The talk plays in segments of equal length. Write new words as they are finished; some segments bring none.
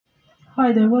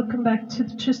Hi there, welcome back to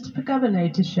the Christopher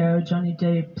Governator Show, Johnny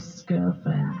Depp's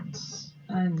girlfriend.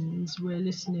 And we're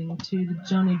listening to the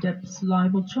Johnny Depp's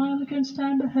libel trial against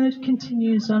Amber Heard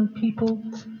continues on People.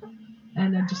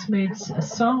 And I just made a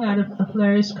song out of the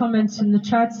hilarious comments in the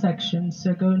chat section,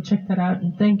 so go and check that out.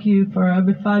 And thank you for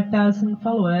over 5,000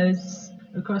 followers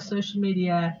across social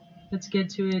media. Let's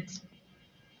get to it.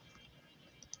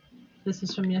 This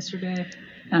is from yesterday.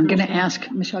 I'm going to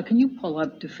ask, Michelle, can you pull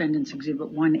up Defendant's Exhibit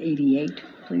 188,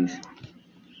 please?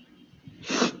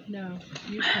 No,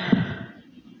 you can.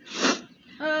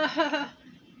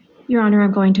 Your Honor,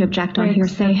 I'm going to object on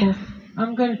hearsay.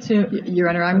 I'm going to. Your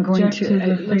Honor, I'm going to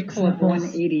let's pull up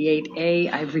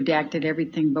 188A. I've redacted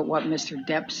everything but what Mr.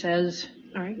 Depp says.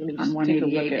 All right, let me on just take a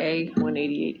look 188A. at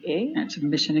 188A. That's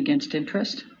admission against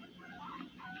interest.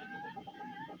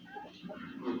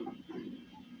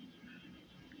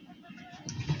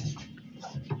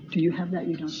 Do you have that?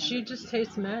 You don't have She just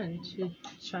hates men. She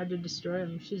tried to destroy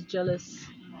him. She's jealous.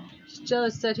 She's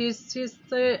jealous that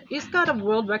he's got a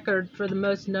world record for the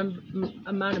most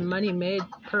amount of money made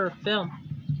per film.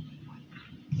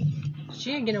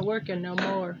 She ain't gonna work no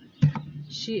more.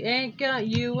 You ain't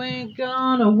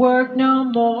gonna work no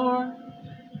more.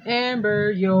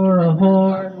 Amber, you're a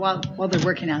whore. While they're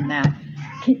working on that,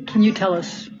 can you tell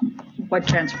us what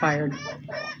transpired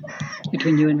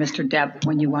between you and Mr. Depp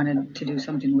when you wanted to do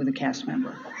something with a cast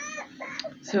member?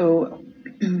 So,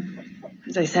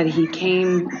 as I said, he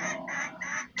came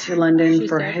to London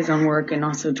for his own work and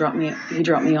also dropped me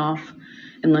off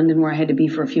in London where I had to be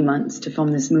for a few months to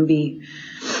film this movie.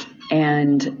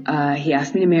 And he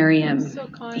asked me to marry him. So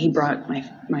he brought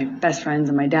my best friends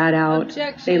and my dad out.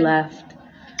 Objection. They left.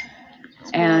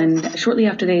 And shortly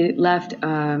after they left,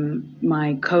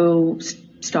 my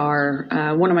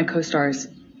co-star, one of my co-stars,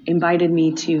 invited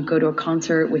me to go to a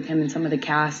concert with him and some of the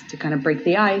cast to kind of break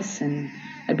the ice, and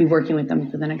I'd be working with them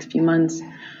for the next few months.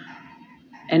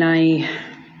 And I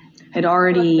had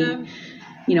already, I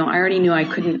already knew I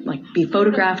couldn't be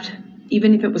photographed,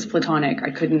 even if it was platonic.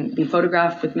 I couldn't be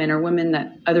photographed with men or women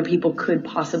that other people could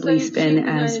possibly spin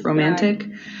as romantic.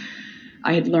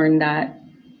 I had learned that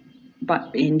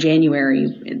but in January,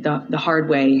 the hard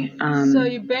way. So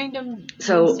you banged him.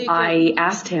 So I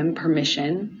asked him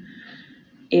permission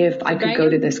if I could go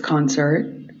to this concert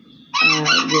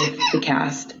with the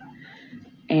cast,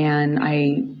 and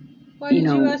why did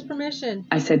you ask permission?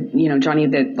 I said, Johnny,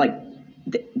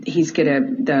 he's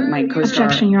my co-star.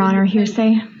 Objection, Your Honor,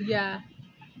 hearsay. Yeah.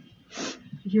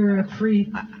 You're a free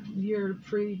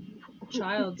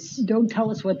child. Don't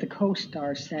tell us what the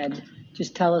co-star said.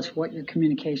 Just tell us what your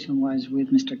communication was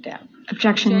with Mr. Depp.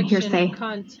 Objection, hearsay.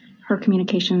 Cunt. Her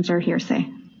communications are hearsay.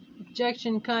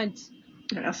 Objection, cunt.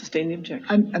 I'll sustain the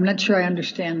objection. I'm not sure I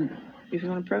understand. If you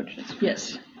want to approach it.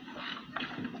 Yes.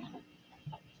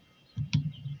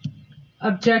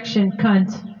 Objection,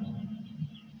 cunt.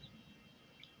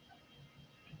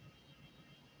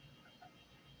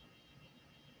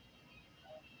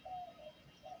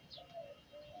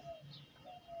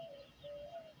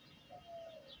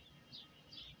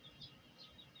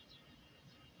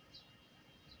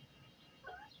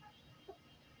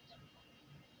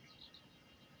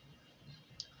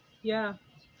 Yeah,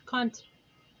 cunt.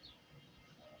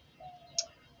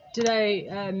 Did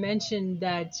I mention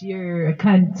that you're a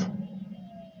cunt?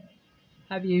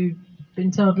 Have you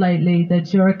been told lately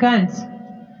that you're a cunt?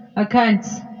 A cunt.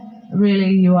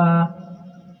 Really, you are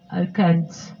a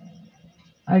cunt.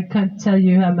 I can't tell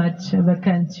you how much of a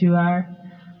cunt you are.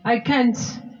 I can't,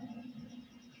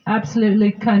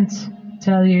 absolutely can't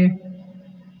tell you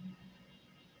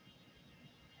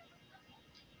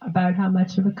about how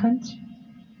much of a cunt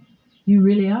you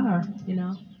really are,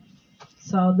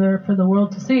 It's all there for the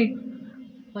world to see.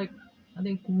 I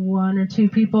think one or two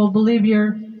people believe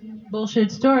your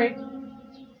bullshit story.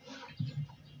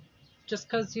 Just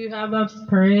because you have a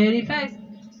pretty face.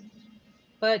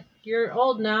 But you're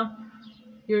old now.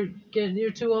 You're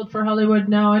too old for Hollywood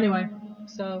now anyway.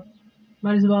 So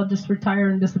might as well just retire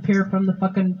and disappear from the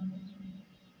fucking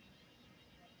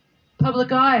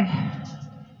public eye.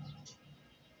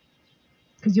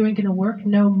 Cause you ain't gonna work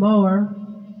no more.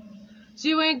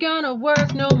 You ain't gonna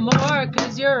work no more,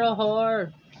 cause you're a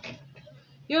whore.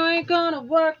 You ain't gonna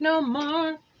work no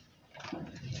more.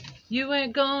 You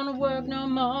ain't gonna work no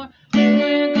more. You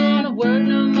ain't gonna work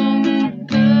no more,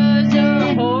 cause you're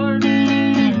a whore.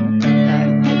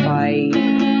 If I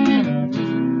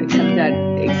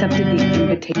accepted the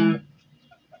invitation.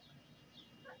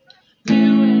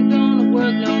 You ain't gonna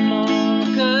work no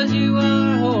more, cause you are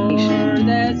a whore.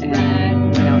 That's right.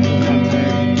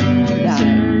 That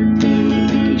the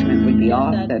engagement would be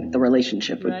off, that the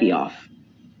relationship would be off.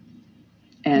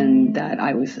 And that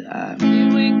I was You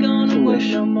ain't gonna work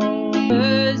foolish no more,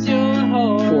 'cause you're a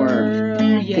whore. for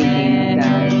thinking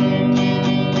that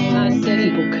I said it.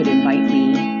 people could invite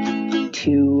me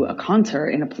to a concert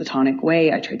in a platonic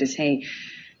way. I tried to say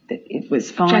that it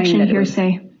was fine. Objection, that it was,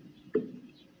 hearsay.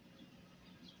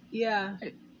 Yeah.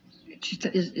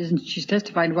 She's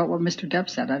testifying about what Mr. Depp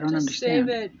said. I don't Just understand.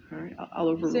 save it. All right, I'll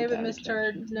overrule Save it, that Miss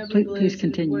Turd. objection. Nobody Please believes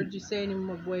continue. a word you say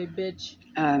anymore, boy, bitch.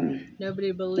 Nobody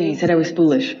yeah, believes he said I was it.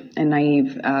 foolish and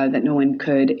naive, that no one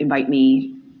could invite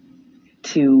me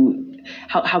to.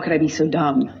 How could I be so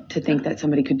dumb to think that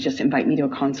somebody could just invite me to a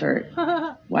concert?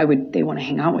 Why would they want to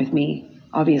hang out with me?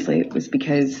 Obviously, it was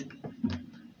because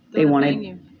they They're wanted paying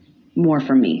you. more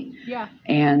from me. Yeah.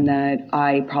 And that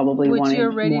I probably Which you're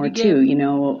wanted ready more to give. too. You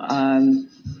know,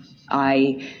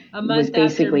 I A month was after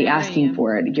basically marrying asking him.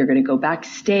 for it. You're going to go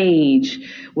backstage.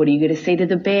 What are you going to say to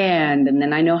the band? And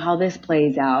then I know how this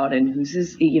plays out. And who's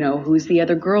the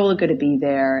other girl going to be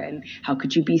there? And how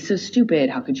could you be so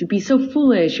stupid? How could you be so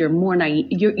foolish? You're more naive.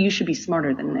 You should be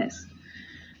smarter than this.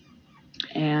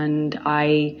 And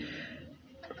I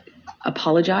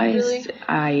apologized. Really?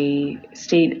 I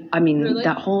stayed, Really?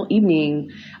 that whole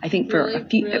evening, I think for Really? a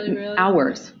few Really?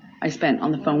 hours I spent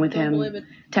on the phone with Don't him, believe it.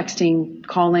 texting,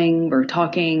 calling, or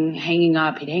talking, hanging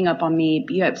up. He'd hang up on me,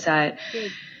 be upset, Good.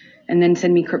 and then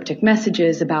send me cryptic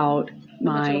messages about How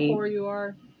much of a whore you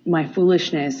are. my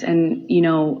foolishness. And,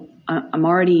 I'm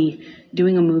already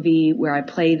doing a movie where I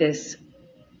play this,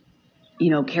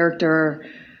 character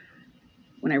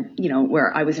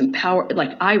where I was empowered.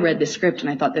 Like, I read the script and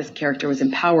I thought this character was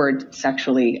empowered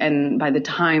sexually. And by the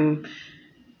time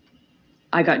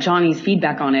I got Johnny's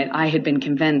feedback on it, I had been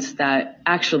convinced that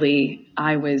actually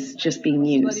I was just being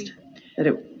used.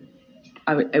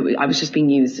 I was just being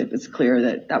used. It was clear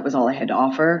that that was all I had to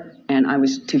offer, and I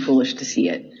was too foolish to see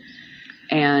it.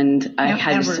 And I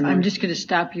had Amber, I'm just going to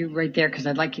stop you right there because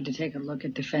I'd like you to take a look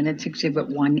at Defendant's Exhibit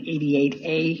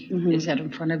 188A. Mm-hmm. Is that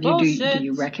in front of you? Bullshit. Do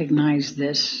you recognize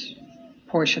this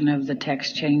portion of the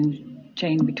text chain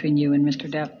between you and Mr.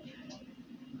 Depp?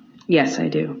 Yes, I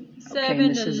do. Okay, and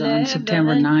this is on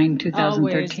September 9,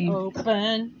 2013. Always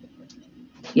open.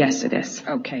 Yes, it is.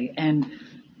 Okay, and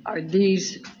are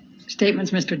these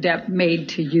statements Mr. Depp made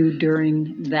to you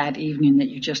during that evening that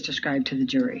you just described to the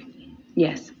jury?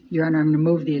 Yes. Your Honor, I'm going to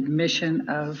move the admission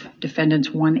of Defendant's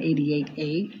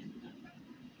 188A.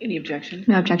 Any objection?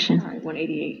 No objection. All right,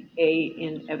 188A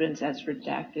in evidence as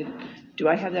redacted. Do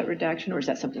I have that redaction, or is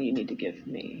that something you need to give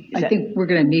me? I think we're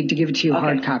going to need to give it to you Okay.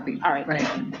 hard copy. All right. Right.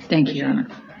 Thank you, Your Honor.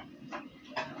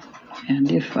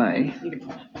 And if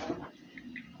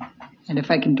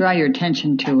I can draw your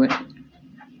attention to it,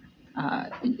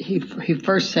 he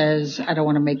first says, "I don't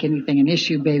want to make anything an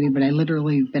issue, baby, but I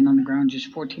literally have been on the ground just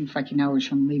 14 fucking hours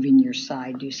from leaving your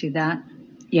side." Do you see that?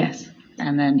 Yes.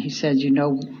 And then he says, "You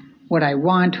know what I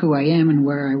want, who I am, and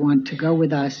where I want to go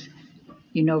with us.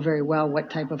 You know very well what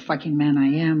type of fucking man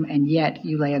I am, and yet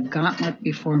you lay a gauntlet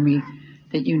before me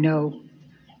that you know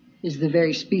is the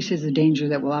very species of danger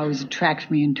that will always attract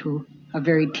me into a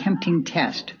very tempting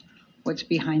test. What's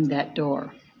behind that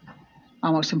door?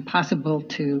 Almost impossible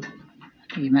to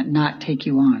not take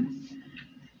you on.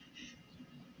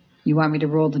 You want me to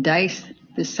roll the dice?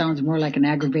 This sounds more like an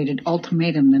aggravated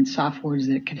ultimatum than soft words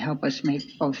that could help us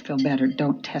make both feel better.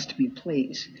 Don't test me,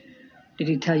 please." Did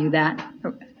he tell you that?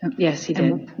 Yes, he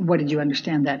And did. what did you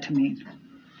understand that to mean?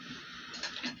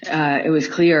 It was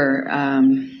clear.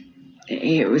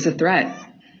 It was a threat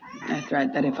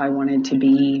that if I wanted to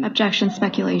be, Objection,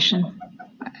 speculation.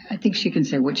 I think she can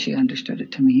say what she understood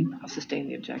it to mean. I'll sustain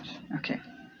the objection. Okay.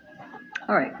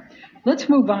 All right. Let's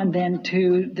move on then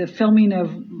to the filming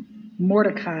of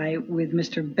Mordecai with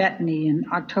Mr. Bettany in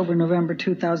October, November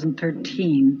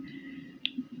 2013.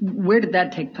 Where did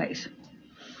that take place?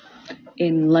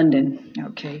 in London.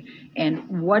 Okay.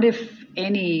 And what, if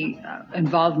any,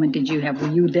 involvement did you have? Were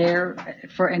you there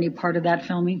for any part of that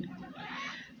filming?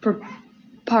 For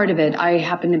part of it, I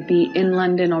happened to be in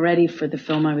London already for the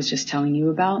film I was just telling you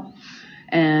about.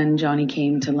 And Johnny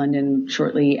came to London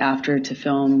shortly after to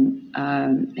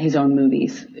film his own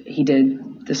movies. He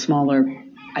did the smaller,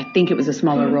 I think it was a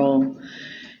smaller role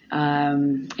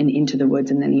in Into the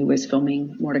Woods, and then he was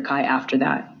filming Mordecai after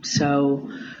that. So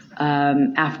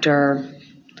after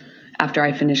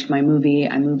I finished my movie,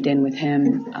 I moved in with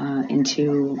him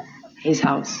into his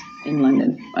house in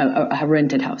London, a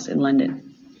rented house in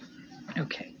London.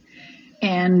 Okay.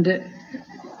 And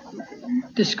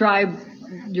describe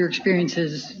your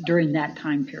experiences during that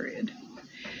time period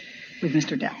with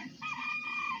Mr. Depp.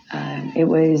 It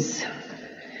was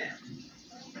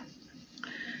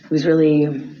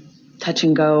really touch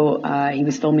and go. He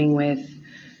was filming with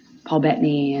Paul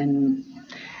Bettany, and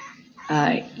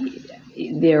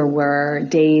there were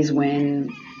days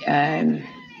when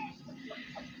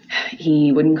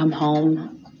he wouldn't come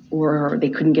home, or they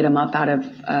couldn't get him up out of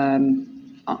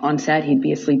on set. He'd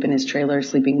be asleep in his trailer,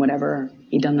 sleeping whatever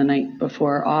he'd done the night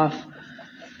before off.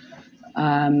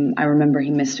 I remember he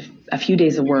missed a few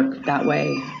days of work that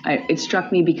way. It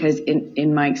struck me because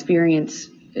in my experience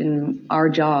in our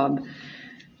job,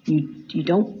 you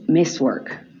don't miss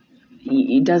work.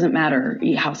 It doesn't matter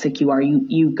how sick you are.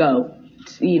 You go.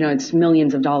 It's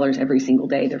millions of dollars every single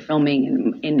day they're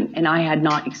filming, and I had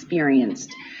not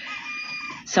experienced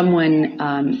someone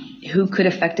who could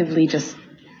effectively just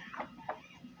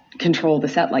control the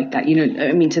set like that.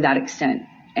 To that extent.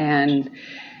 And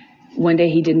one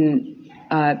day he didn't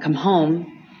come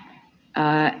home,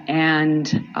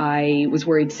 and I was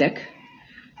worried sick.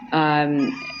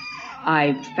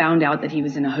 I found out that he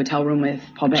was in a hotel room with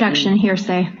Paul Bettany. Objection,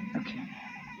 hearsay. Okay.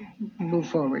 Move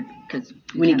forward, because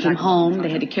When he came home, they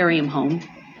had to carry him home.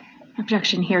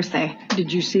 Objection, hearsay.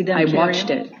 Did you see them? I carry watched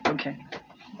him? it. Okay.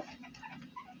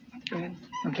 Go ahead.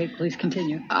 Okay, please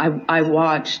continue. I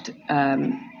watched.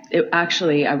 I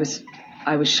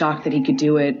was shocked that he could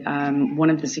do it. One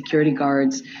of the security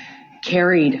guards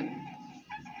carried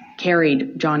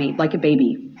Johnny like a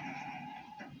baby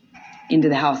into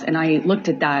the house, and I looked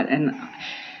at that, and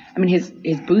his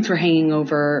boots were hanging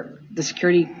over the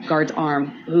security guard's arm,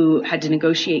 who had to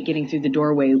negotiate getting through the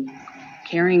doorway,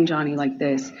 carrying Johnny like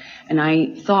this. And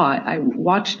I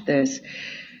watched this.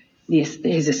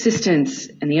 His assistants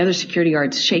and the other security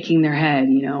guards shaking their head,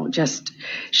 just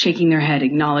shaking their head,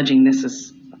 acknowledging this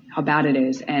is how bad it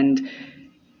is. And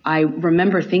I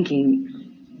remember thinking,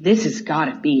 this has got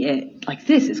to be it. Like,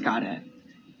 this has got to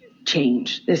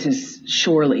change. This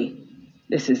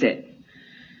is it.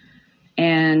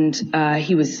 And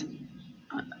he was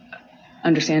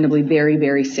understandably very,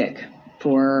 very sick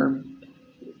for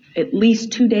at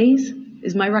least 2 days,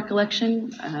 is my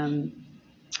recollection.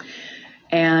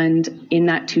 And in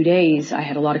that 2 days, I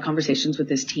had a lot of conversations with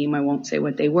this team. I won't say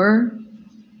what they were.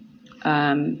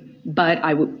 But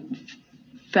I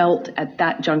felt at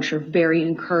that juncture very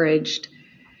encouraged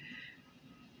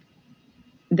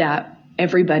that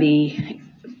everybody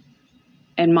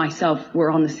and myself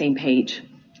were on the same page.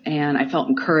 And I felt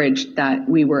encouraged that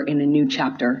we were in a new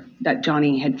chapter, that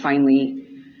Johnny had finally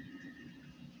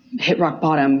hit rock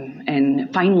bottom,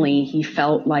 and finally he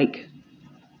felt like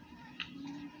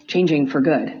changing for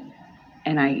good.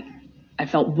 And I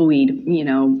felt buoyed,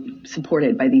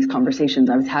 supported by these conversations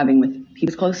I was having with people he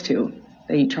was close to,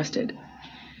 that he trusted.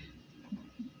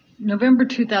 November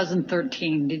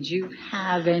 2013, did you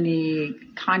have any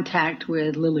contact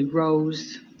with Lily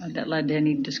Rose that led to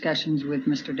any discussions with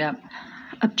Mr. Depp?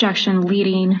 Objection,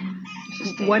 leading.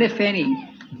 What, if any,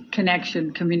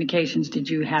 communications did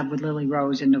you have with Lily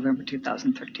Rose in November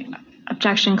 2013?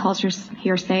 Objection, calls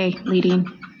hearsay, leading.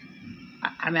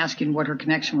 I'm asking what her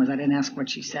connection was. I didn't ask what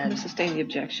she said. Sustain the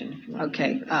objection.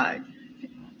 Okay.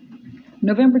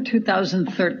 November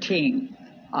 2013,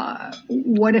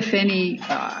 what, if any,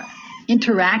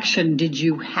 interaction did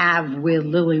you have with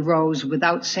Lily Rose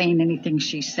without saying anything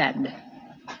she said?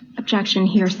 Objection,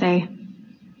 hearsay.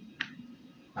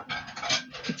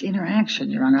 It's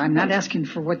interaction, Your Honor. I'm not asking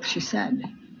for what she said.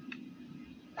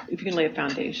 If you can lay a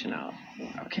foundation out.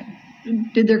 Okay.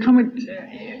 Did there come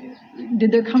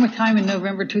a time in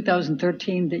November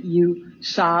 2013 that you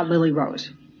saw Lily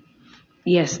Rose?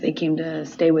 Yes, they came to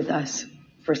stay with us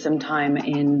for some time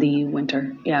in the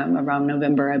winter. Yeah, around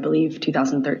November, I believe,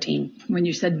 2013. When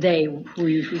you said they, who were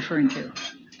you referring to?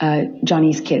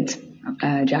 Johnny's kids,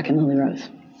 Okay. Jack and Lily Rose.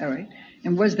 All right.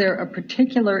 And was there a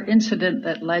particular incident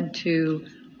that led to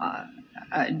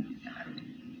a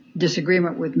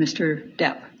disagreement with Mr.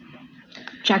 Depp?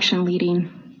 Objection,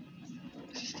 leading.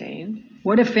 Sustain.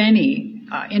 What, if any,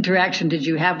 interaction did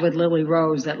you have with Lily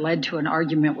Rose that led to an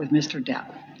argument with Mr.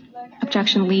 Depp?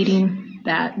 Objection, leading.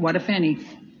 That, what, if any?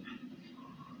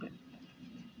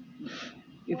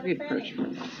 You can approach.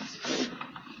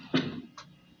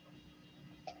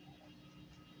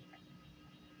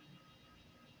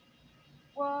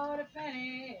 What, if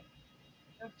any,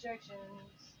 objections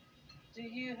do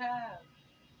you have?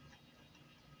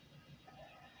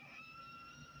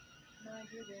 Not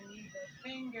giving you the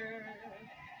finger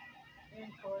in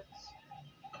courts.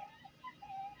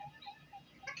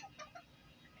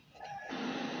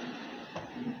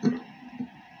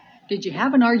 Did you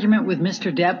have an argument with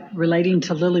Mr. Depp relating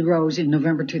to Lily Rose in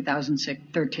November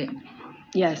 2013?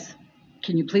 Yes.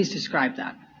 Can you please describe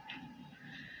that?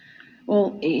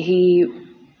 Well,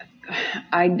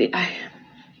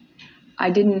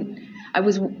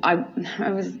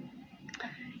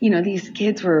 these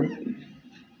kids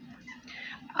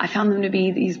I found them to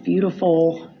be these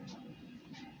beautiful,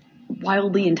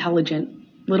 wildly intelligent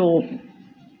little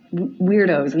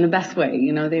weirdos in the best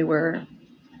way. They were,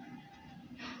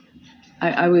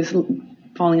 I was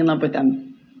falling in love with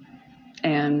them.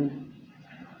 And,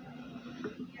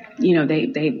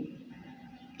 they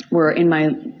were in my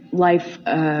life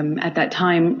at that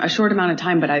time, a short amount of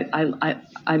time, but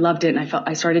I loved it, and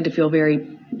I started to feel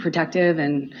very protective,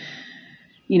 and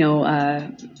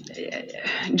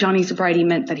Johnny's sobriety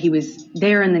meant that he was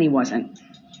there and then he wasn't,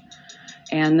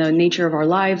 and the nature of our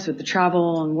lives with the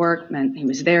travel and work meant he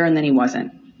was there and then he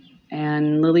wasn't.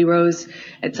 And Lily Rose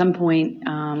at some point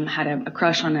had a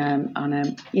crush on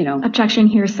a Objection,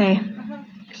 hearsay,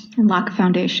 and lack of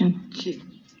foundation.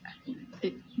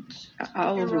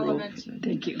 I'll overrule.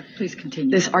 Thank you. Please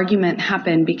continue. This argument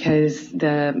happened because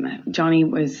Johnny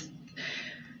was.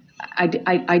 I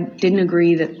didn't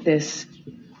agree that this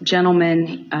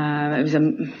gentleman, it was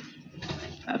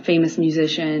a famous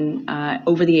musician,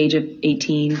 over the age of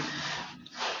 18,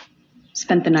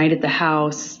 spent the night at the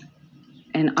house,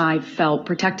 and I felt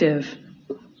protective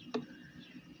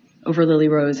over Lily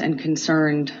Rose and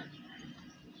concerned.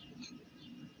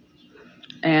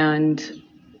 And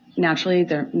naturally,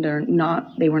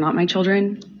 they were not my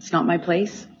children. It's not my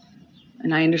place,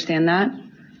 and I understand that.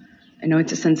 I know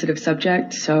it's a sensitive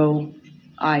subject, so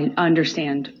I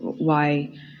understand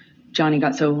why Johnny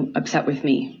got so upset with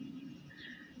me.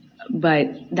 But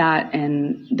that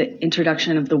and the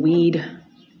introduction of the weed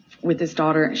with his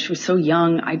daughter, she was so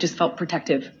young, I just felt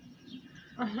protective.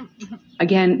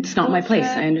 Again, it's not my place.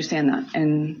 I understand that,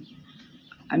 and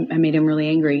I made him really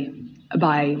angry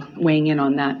by weighing in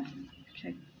on that.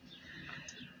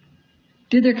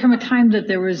 Did there come a time that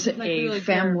there was a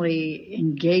family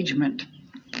engagement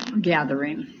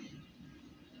gathering?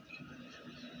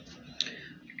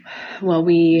 Well,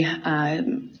 we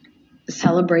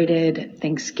celebrated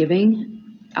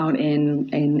Thanksgiving out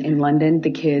in London.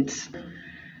 The kids,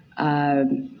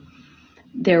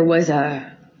 there was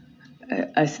a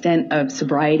stint of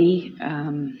sobriety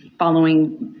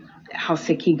following how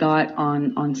sick he got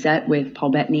on set with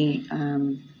Paul Bettany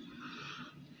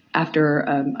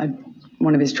after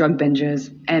one of his drug binges,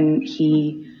 and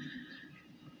he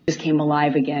just came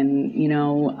alive again.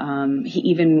 He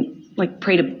even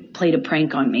played a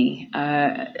prank on me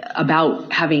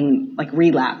about having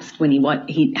relapsed when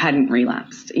he hadn't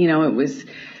relapsed.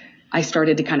 I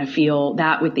started to kind of feel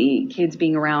that with the kids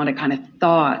being around.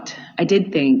 I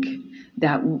did think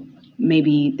that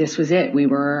maybe this was it. We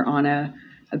were on a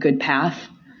good path,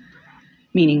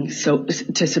 meaning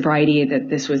to sobriety, that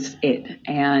this was it,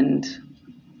 and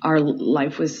our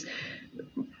life was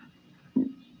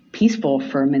peaceful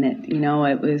for a minute.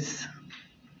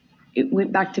 It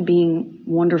went back to being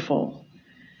wonderful.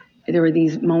 There were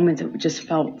these moments that just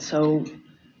felt so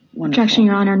wonderful. Objection,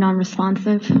 Your Honor,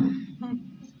 non-responsive.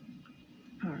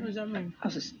 What does that mean?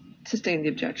 I'll just sustain the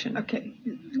objection. Okay.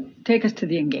 Take us to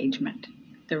the engagement.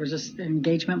 There was an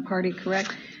engagement party,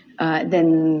 correct?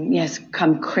 Then, yes,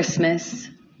 come Christmas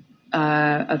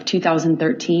of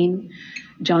 2013,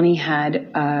 Johnny had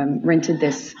rented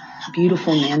this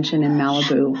beautiful mansion in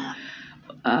Malibu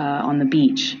on the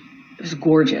beach. It was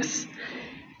gorgeous.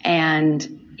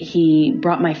 And he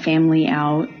brought my family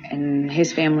out, and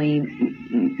his family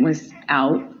was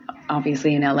out,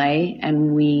 obviously in LA,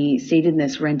 and we stayed in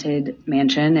this rented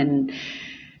mansion, and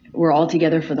we're all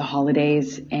together for the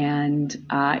holidays. And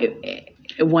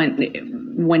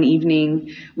one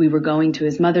evening we were going to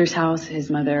his mother's house. His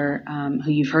mother,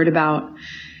 who you've heard about,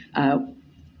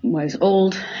 was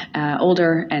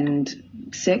older and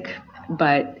sick,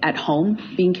 but at home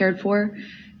being cared for.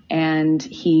 And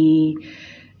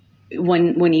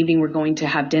one evening we're going to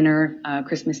have dinner,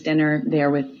 Christmas dinner there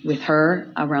with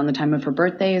her around the time of her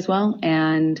birthday as well.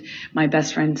 And my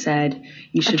best friend said,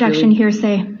 "You should." Objection,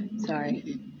 hearsay.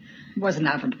 Sorry. Wasn't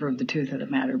out to prove the truth of the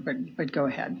matter, but go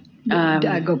ahead.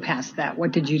 Go past that.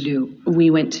 What did you do?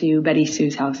 We went to Betty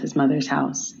Sue's house, his mother's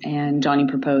house, and Johnny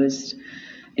proposed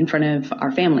in front of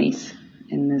our families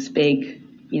in this big,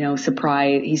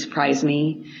 surprise. He surprised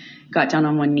me, got down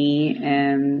on one knee,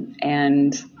 and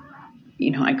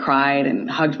I cried and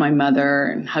hugged my mother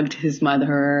and hugged his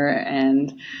mother,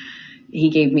 and he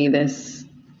gave me this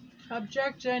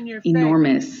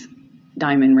enormous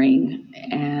diamond ring,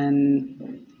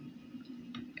 and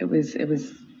it was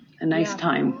a nice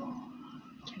time.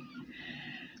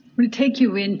 I'm going to take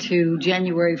you into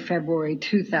January, February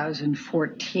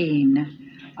 2014.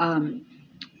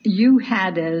 You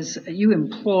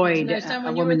employed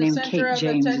a woman named Kate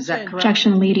James. Is that correct?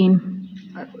 Objection, leading.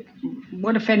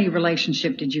 What, if any,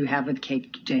 relationship did you have with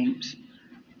Kate James?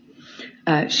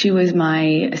 She was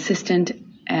my assistant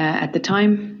at the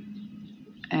time.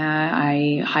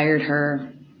 I hired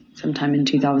her sometime in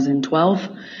 2012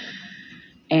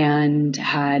 and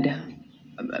had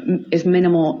as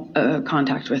minimal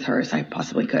contact with her as I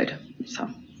possibly could. So,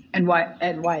 And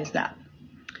why is that?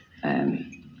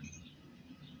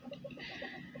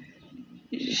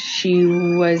 She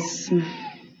was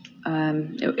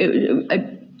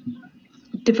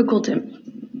difficult,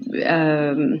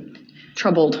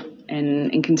 troubled,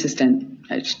 and inconsistent.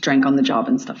 She drank on the job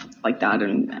and stuff like that,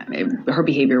 and her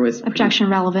behavior was Objection,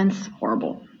 relevance.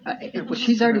 horrible.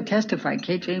 She's already testified.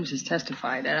 Kate James has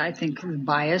testified, and I think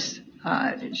bias.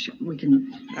 We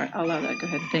can. All right, I'll allow that. Go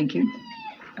ahead. Thank you.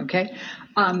 Okay.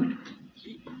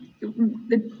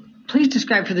 Please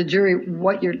describe for the jury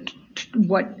what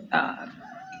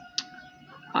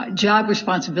job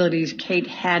responsibilities Kate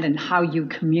had and how you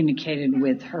communicated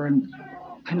with her and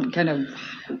kind of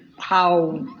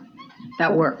how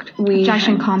that worked.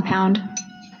 Objection, compound.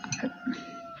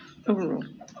 Overruled.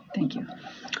 Thank you.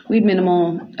 We had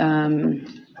minimal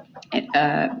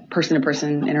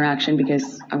person-to-person interaction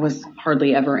because I was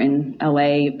hardly ever in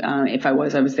LA. If I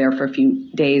was there for a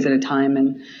few days at a time.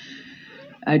 And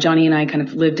Johnny and I kind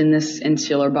of lived in this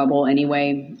insular bubble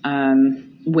anyway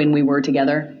when we were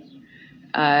together.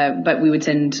 But we would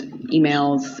send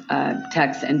emails,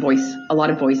 texts, and a lot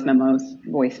of voice memos,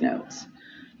 voice notes.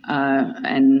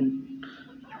 And,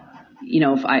 you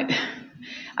know, if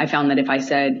I found that if I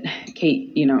said,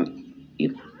 Kate, you know,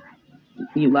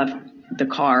 you left the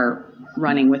car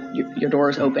running with your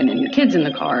doors open and your kids in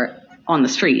the car on the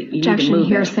street, you Objection, need to move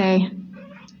hearsay.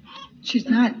 She's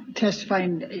not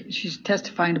testifying. She's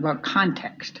testifying about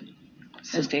context.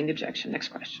 Sustained objection. Next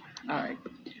question. All right.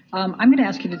 I'm going to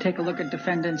ask you to take a look at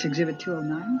Defendant's Exhibit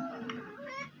 209.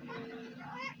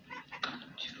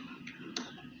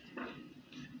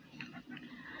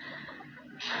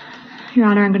 Your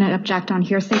Honor, I'm going to object on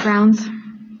hearsay grounds.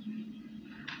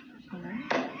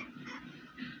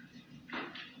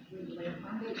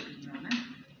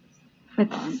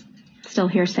 It's still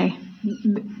hearsay.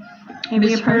 May we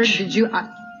Ms. Hurd, approach? did you?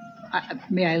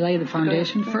 May I lay the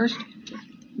foundation first?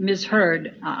 Ms.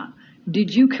 Hurd,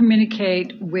 did you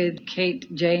communicate with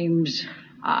Kate James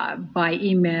by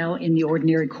email in the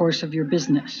ordinary course of your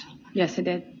business? Yes, I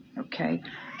did. Okay.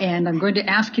 And I'm going to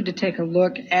ask you to take a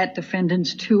look at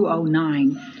Defendant's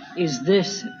 209. Is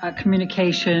this a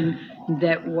communication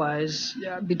that was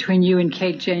between you and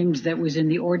Kate James that was in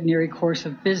the ordinary course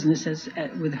of business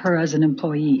with her as an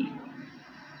employee?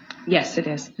 Yes, it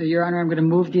is. So, Your Honor, I'm going to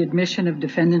move the admission of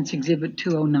Defendant's Exhibit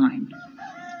 209.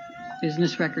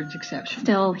 Business records exception.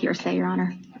 Still hearsay, Your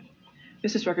Honor.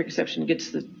 Business record exception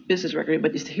gets the business record,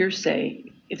 but it's hearsay.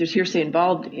 If there's hearsay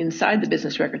involved inside the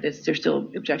business record, there's still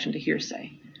objection to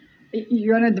hearsay.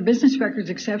 Your Honor, the business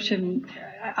records exception,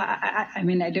 I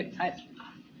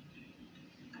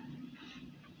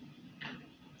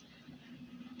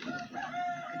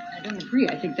don't agree.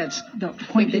 I think that's the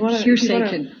point that hearsay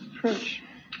can. Approach.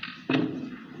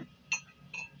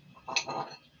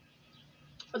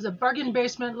 Was a bargain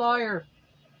basement lawyer.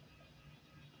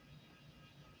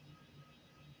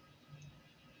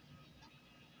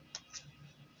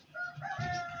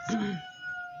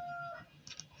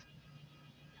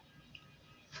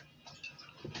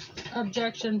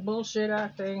 Objection, bullshit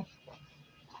acting.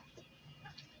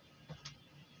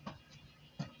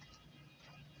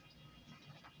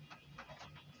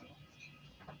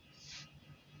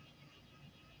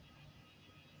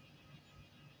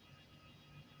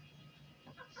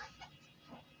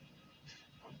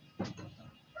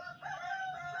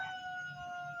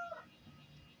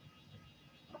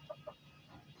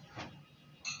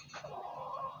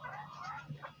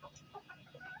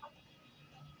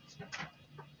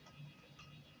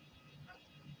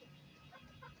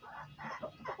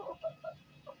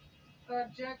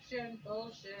 Objection,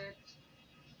 bullshit.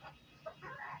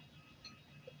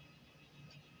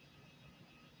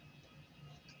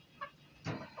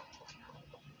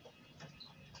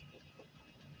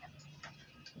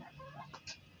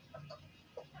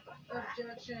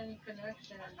 Objection,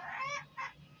 connection.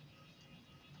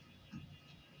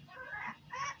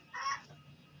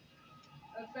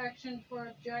 Affection for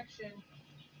objection.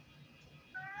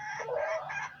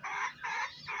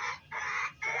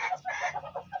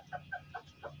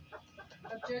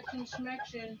 Objection,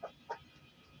 schmection.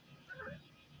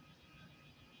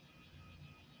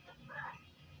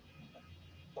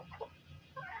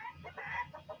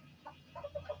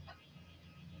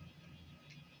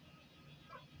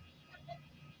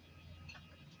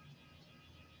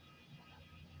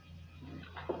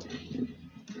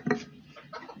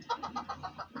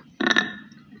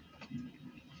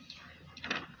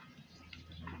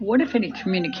 What, if any,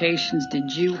 communications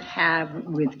did you have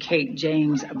with Kate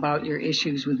James about your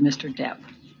issues with Mr. Depp?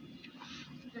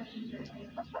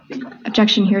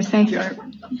 Objection, hearsay.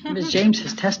 Ms. James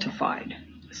has testified.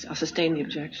 I'll sustain the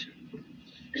objection.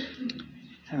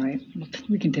 All right,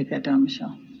 we can take that down,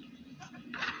 Michelle.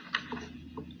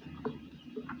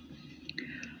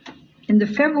 In the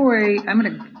February, I'm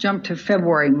going to jump to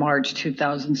February, March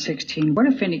 2016. What,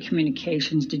 if any,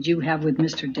 communications did you have with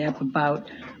Mr. Depp about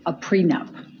a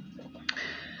prenup?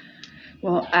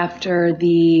 Well, after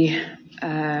the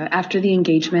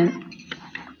engagement,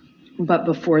 but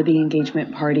before the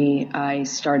engagement party, I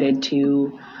started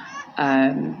to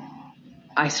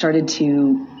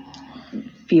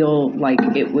feel like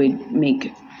it would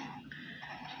make,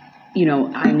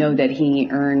 I know that he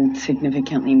earned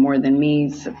significantly more than me,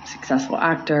 he's a successful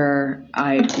actor.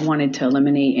 I wanted to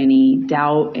eliminate any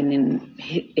doubt in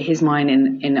his mind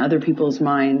and in other people's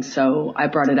minds, so I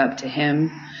brought it up to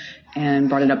him and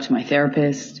brought it up to my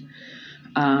therapist.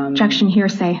 Objection,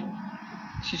 hearsay.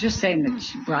 She's just saying that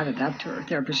she brought it up to her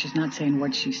therapist. She's not saying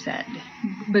what she said.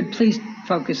 But please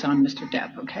focus on Mr.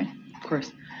 Depp, okay? Of course.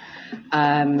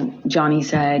 Johnny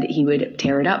said he would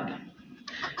tear it up.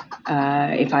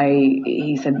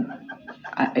 He said,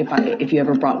 if you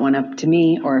ever brought one up to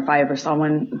me, or if I ever saw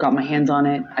one, got my hands on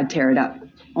it, I'd tear it up.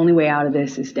 Only way out of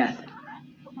this is death.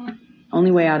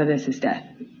 Only way out of this is death.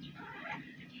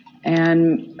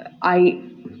 And I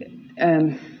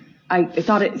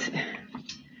thought it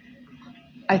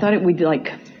would,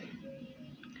 like,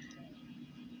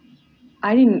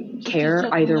 I didn't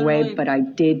care either way, but I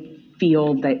did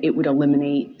feel that it would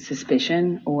eliminate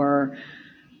suspicion or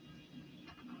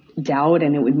doubt,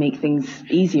 and it would make things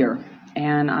easier.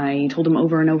 And I told him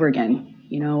over and over again,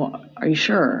 are you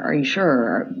sure? Are you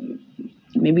sure?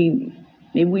 Maybe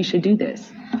we should do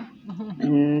this.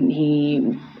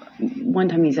 And one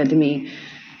time he said to me,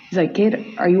 he's like,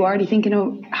 kid, are you already thinking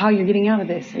of how you're getting out of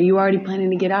this? Are you already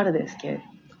planning to get out of this, kid?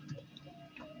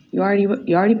 You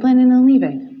already planning on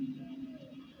leaving?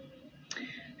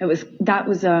 It was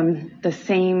around the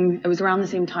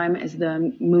same time as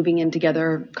the moving in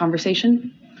together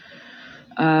conversation.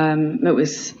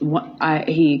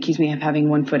 He accused me of having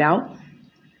one foot out.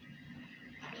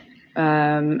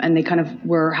 And they kind of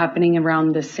were happening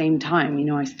around the same time.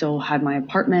 I still had my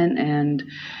apartment and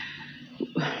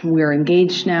we're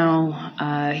engaged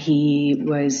now. He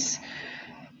was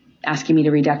asking me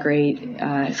to redecorate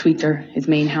Sweetser, his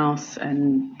main house,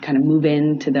 and kind of move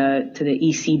into the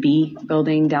ECB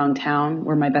building downtown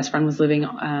where my best friend was living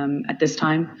at this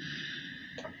time.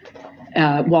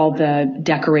 While the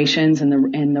decorations and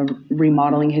the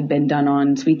remodeling had been done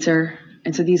on Sweetser.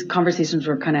 And so these conversations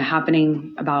were kind of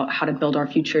happening about how to build our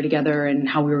future together and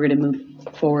how we were going to move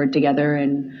forward together.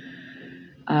 And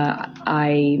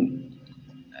I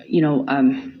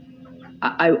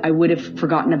would have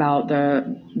forgotten about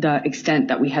the extent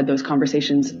that we had those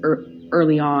conversations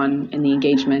early on in the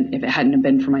engagement if it hadn't have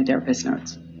been for my therapist's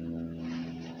notes.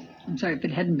 I'm sorry, if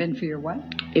it hadn't been for your what?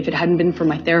 If it hadn't been for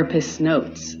my therapist's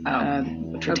notes,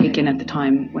 which were taken at the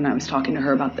time when I was talking to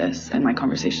her about this and my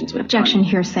conversations with Objection,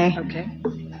 hearsay. Okay.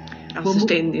 I'll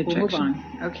sustain the objection. We'll move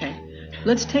on. Okay.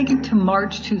 Let's take it to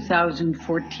March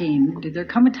 2014. Did there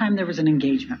come a time there was an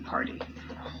engagement party?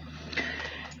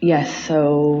 Yes.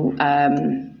 So,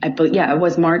 it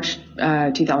was March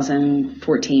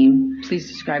 2014. Please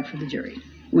describe for the jury.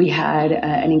 We had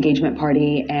an engagement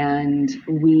party, and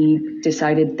we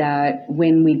decided that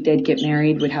when we did get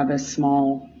married, we'd have a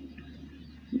small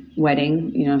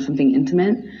wedding, something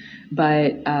intimate.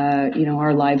 But,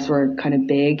 our lives were kind of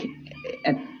big.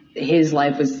 His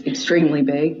life was extremely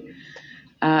big.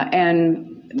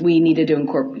 And we needed to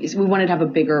we wanted to have a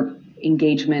bigger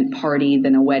engagement party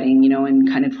than a wedding, and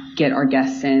kind of get our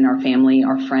guests in, our family,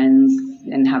 our friends,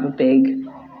 and have a big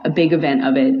event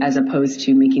of it, as opposed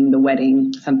to making the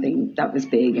wedding something that was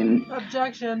big. And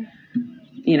Objection.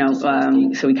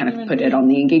 So we kind of put it on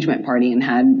the engagement party and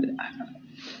had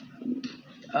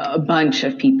a bunch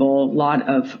of people, a lot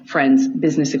of friends,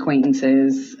 business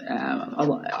acquaintances,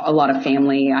 a lot of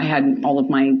family. I had all of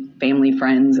my family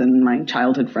friends and my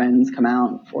childhood friends come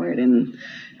out for it, and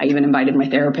I even invited my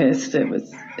therapist. It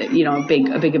was, a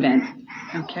big event.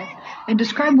 Okay. And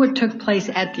describe what took place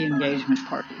at the engagement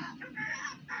party.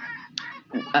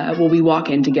 We walk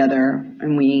in together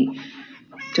and we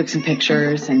took some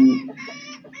pictures and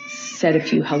said a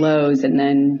few hellos, and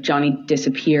then Johnny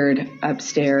disappeared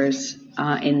upstairs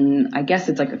I guess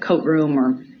it's like a coat room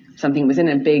or something. It was in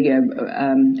a big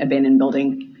abandoned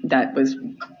building that was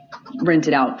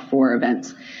rented out for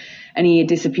events. And he had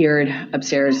disappeared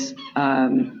upstairs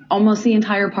almost the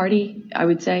entire party, I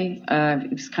would say.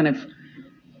 It was kind of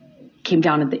came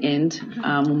down at the end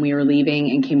when we were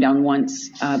leaving, and came down once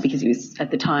because he was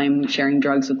at the time sharing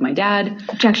drugs with my dad.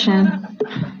 Objection.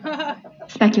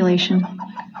 Speculation.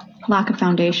 Lack of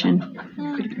foundation.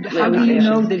 How do you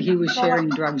know that he was sharing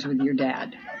drugs with your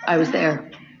dad? I was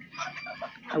there.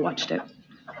 I watched it.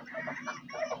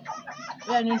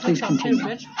 Please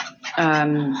continue.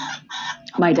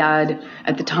 My dad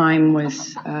at the time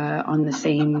was on the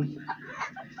same.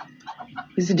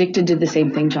 He was addicted to the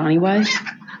same thing Johnny was.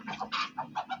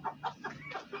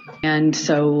 And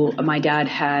so my dad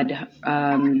had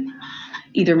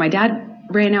either my dad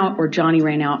ran out or Johnny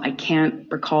ran out. I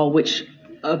can't recall which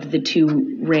of the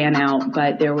two ran out,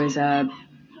 but there was they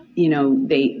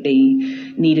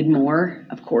needed more,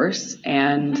 of course,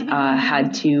 and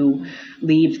had to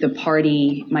leave the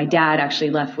party. My dad actually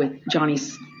left with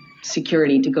Johnny's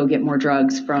security to go get more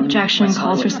drugs from Objection. West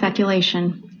Calls for Hollywood.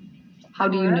 speculation. How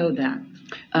do you know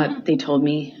that? They told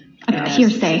me.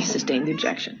 Hearsay. Sustained the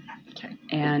objection. Okay.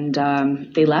 And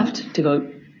they left to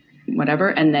go whatever,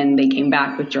 and then they came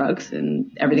back with drugs,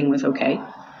 and everything was okay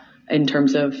in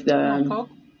terms of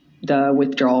the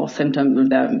withdrawal symptom, or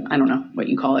the, I don't know what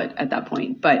you call it at that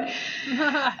point, but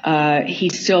he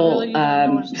still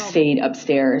stayed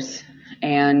upstairs.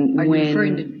 And Are when you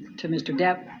referring to Mr.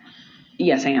 Depp?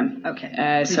 Yes, I am. Okay.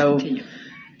 Please So continue.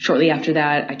 shortly after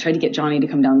that, I tried to get Johnny to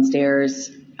come downstairs,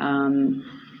 and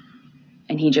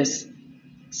he just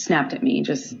snapped at me,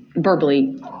 just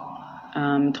verbally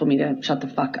told me to shut the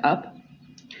fuck up.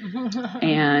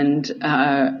 And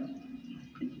I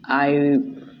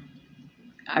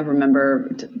remember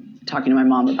talking to my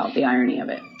mom about the irony of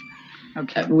it.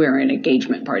 Okay. We were in an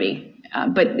engagement party,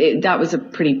 but that was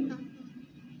pretty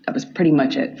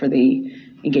much it for the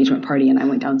engagement party. And I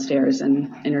went downstairs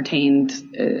and entertained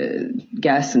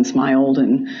guests and smiled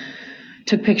and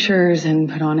took pictures and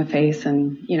put on a face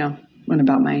and, went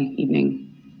about my evening.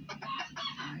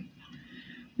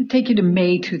 I'll take you to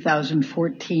May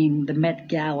 2014, the Met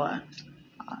Gala.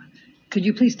 Could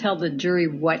you please tell the jury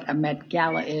what a Met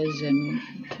Gala is and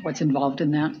what's involved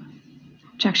in that?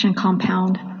 Objection.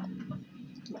 Compound.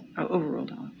 Oh,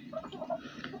 overruled.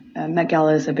 Met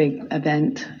Gala is a big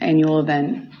event, annual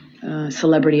event,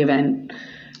 celebrity event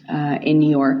in New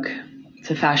York.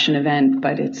 It's a fashion event,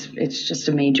 but it's just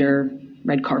a major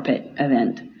red carpet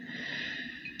event.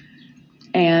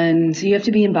 And so you have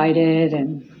to be invited,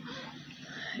 and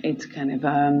it's kind of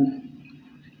a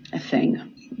thing,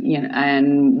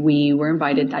 and we were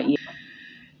invited that year.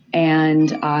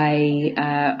 And I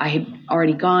had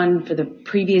already gone for the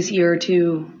previous year or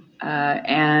two,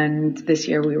 and this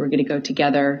year we were going to go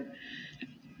together.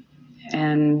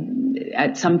 And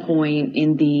at some point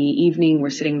in the evening, we're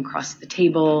sitting across the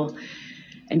table,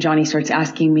 and Johnny starts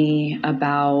asking me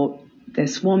about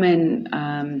this woman.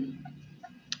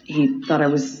 He thought I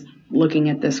was looking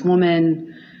at this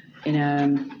woman in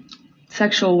a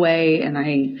sexual way, and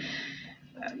I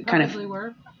kind of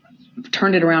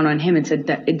turned it around on him and said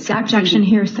that exact Objection.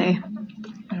 Hearsay.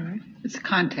 All right. It's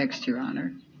context, Your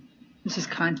Honor. This is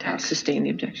context. Sustain the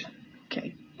objection.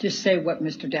 Okay. Just say what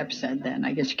Mr. Depp said then.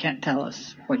 I guess you can't tell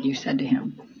us what you said to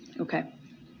him. Okay.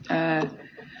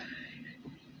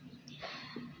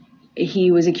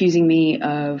 He was accusing me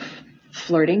of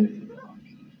flirting,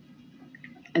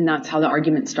 and that's how the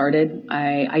argument started.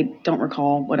 I don't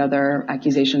recall what other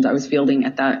accusations I was fielding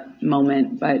at that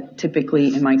moment, but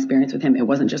typically in my experience with him, it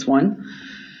wasn't just one.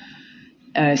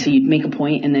 So you'd make a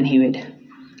point, and then he would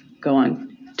go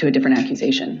on to a different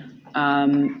accusation.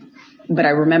 But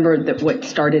I remember that what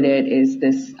started it is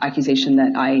this accusation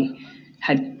that I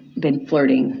had been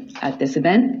flirting at this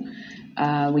event.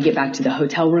 We get back to the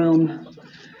hotel room,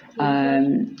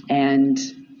 and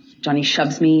Johnny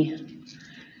shoves me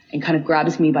and kind of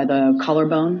grabs me by the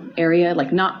collarbone area,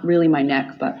 like not really my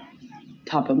neck, but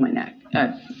top of my neck,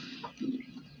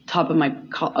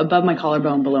 above my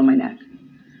collarbone, below my neck.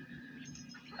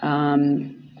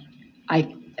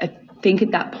 I think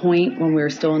at that point when we were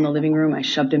still in the living room, I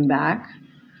shoved him back,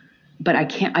 but I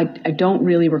don't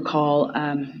really recall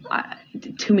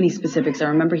too many specifics. I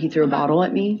remember he threw a bottle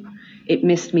at me. It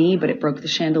missed me, but it broke the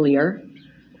chandelier.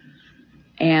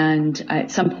 And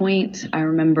at some point, I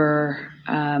remember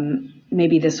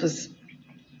maybe this was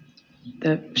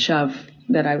the shove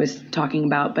that I was talking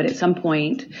about, but at some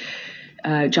point,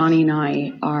 Johnny and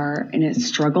I are in a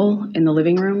struggle in the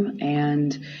living room,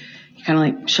 and he kind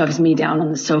of like shoves me down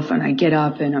on the sofa, and I get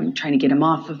up and I'm trying to get him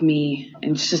off of me,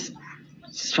 and it's just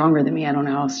stronger than me. I don't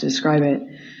know how else to describe it.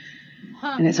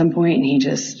 And at some point, he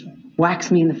just whacks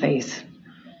me in the face.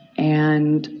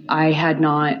 And I had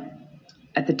not,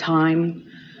 at the time,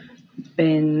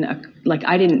 been,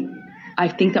 I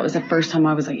think that was the first time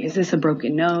I was like, is this a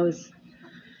broken nose?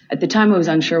 At the time, I was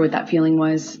unsure what that feeling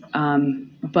was,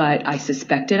 but I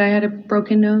suspected I had a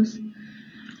broken nose.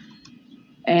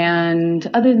 And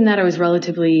other than that, I was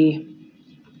relatively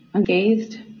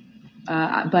unscathed.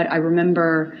 But I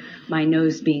remember my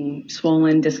nose being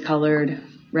swollen, discolored,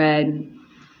 red,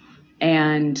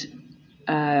 and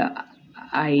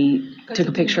I took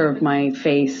a picture of my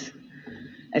face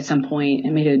at some point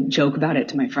and made a joke about it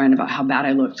to my friend about how bad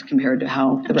I looked compared to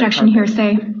how the Objection,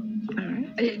 hearsay.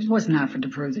 It was not for to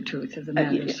prove the truth of the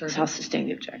matter. Yes, I'll sustain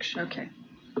the objection.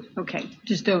 Okay.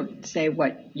 Just don't say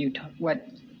what you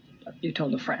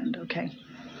told a friend. Okay.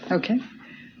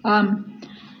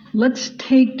 Let's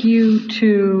take you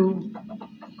to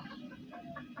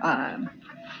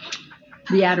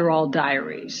the Adderall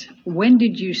Diaries. When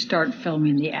did you start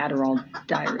filming the Adderall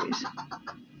Diaries?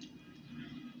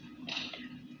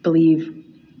 Believe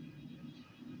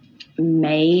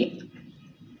May.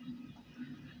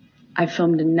 I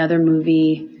filmed another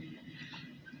movie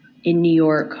in New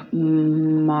York,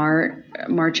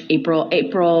 March,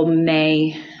 April,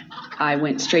 May. I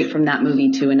went straight from that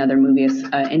movie to another movie,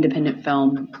 an independent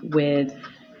film with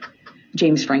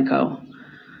James Franco.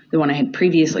 The one I had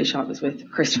previously shot was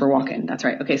with Christopher Walken. That's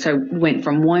right. Okay, so I went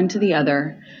from one to the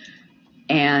other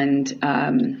and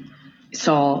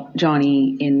saw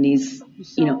Johnny in these,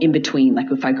 in between. Like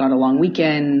if I got a long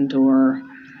weekend or,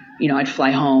 I'd fly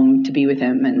home to be with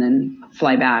him and then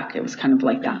fly back. It was kind of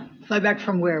like that. Fly back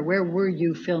from where? Where were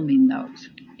you filming those?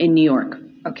 In New York.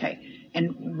 Okay.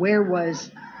 And where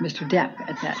was Mr. Depp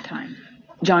at that time?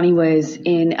 Johnny was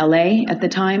in LA at the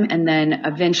time and then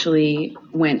eventually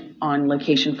went on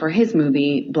location for his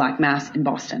movie Black Mass in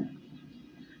Boston.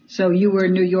 So you were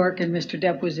in New York and Mr.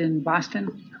 Depp was in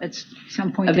Boston at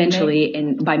some point?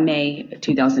 Eventually by May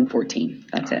 2014.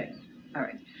 That's it. All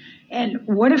right. And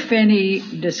what, if any,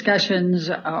 discussions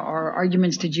or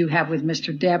arguments did you have with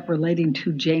Mr. Depp relating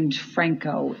to James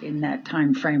Franco in that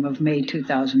time frame of May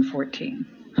 2014?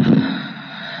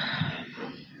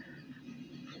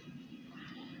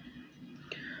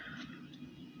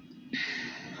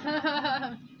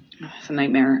 It's a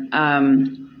nightmare.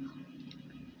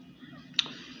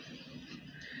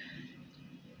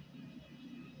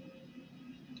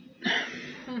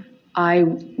 I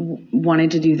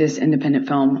wanted to do this independent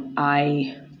film.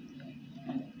 I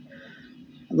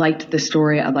liked the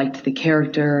story. I liked the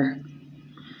character.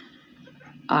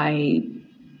 I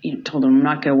told him I'm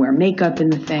not going to wear makeup in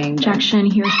the thing. Objection,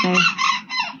 hearsay.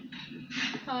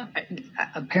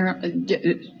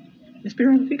 Apparently, Ms.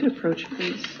 Biron, if you could approach,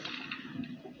 please.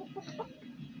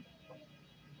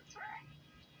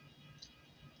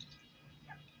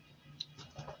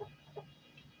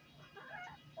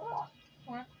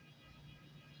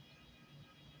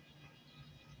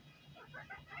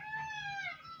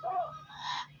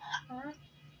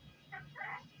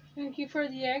 Thank you for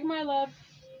the egg, my love.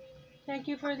 Thank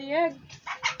you for the egg.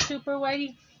 Super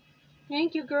whitey.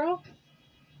 Thank you, girl.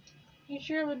 You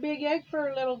sure have a big egg for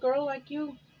a little girl like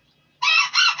you.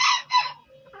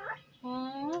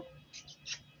 Aww.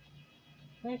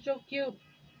 You're so cute.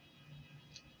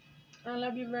 I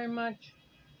love you very much.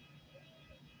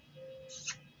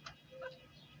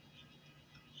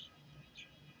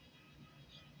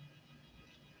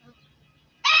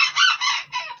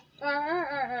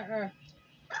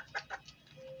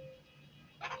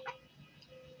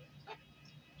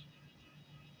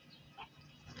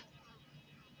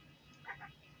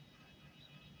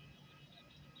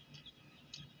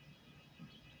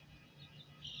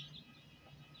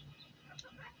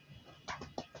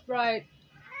 Right.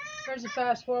 Where's the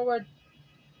fast forward?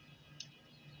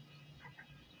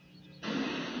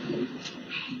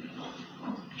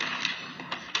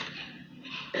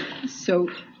 so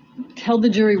tell the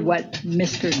jury what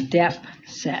Mr. Depp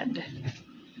said.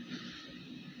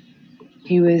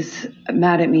 He was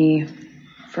mad at me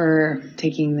for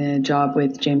taking the job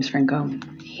with James Franco.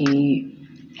 He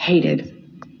hated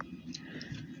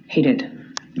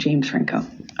James Franco,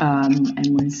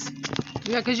 and was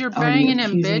because you're banging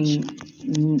him,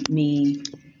 bitch. Me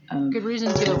of Good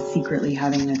reason to. secretly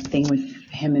having a thing with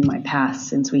him in my past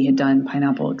since we had done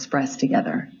Pineapple Express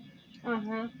together.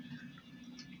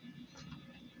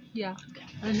 Yeah,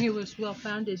 and he was well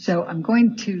founded. So I'm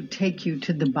going to take you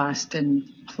to the Boston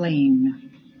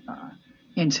plane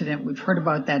incident. We've heard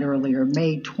about that earlier,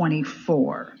 May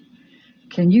 24.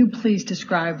 Can you please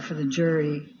describe for the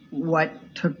jury what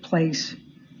took place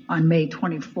on May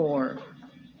 24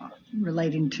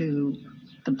 relating to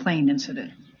the plane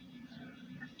incident?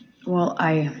 Well,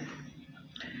 I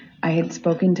had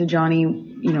spoken to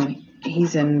Johnny,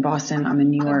 he's in Boston, I'm in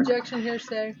New York. Objection,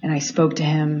 hearsay. And I spoke to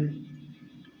him.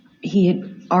 He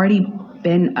had already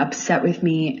been upset with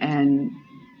me and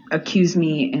accused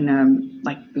me in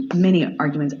like many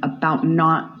arguments about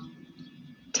not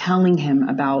telling him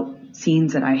about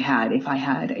scenes that I had. If I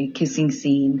had a kissing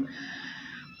scene,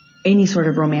 any sort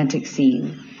of romantic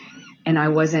scene, and I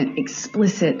wasn't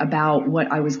explicit about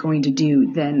what I was going to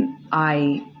do, then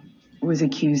I was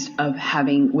accused of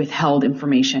having withheld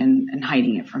information and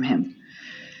hiding it from him.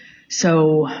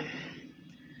 So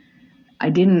I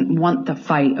didn't want the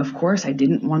fight, of course. I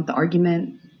didn't want the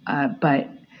argument, but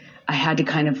I had to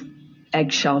kind of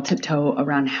eggshell tiptoe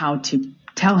around how to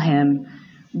tell him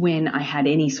when I had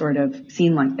any sort of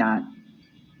scene like that.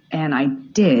 And I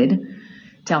did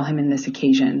tell him in this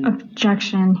occasion.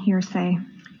 Objection, hearsay.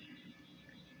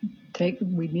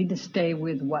 We need to stay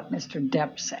with what Mr.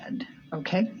 Depp said,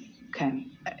 okay? Okay.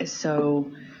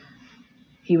 So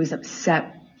he was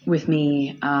upset with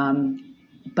me,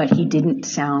 but he didn't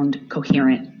sound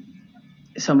coherent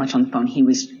so much on the phone. He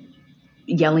was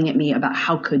yelling at me about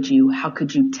how could you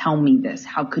tell me this?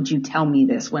 How could you tell me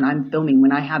this when I'm filming,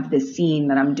 when I have this scene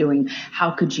that I'm doing?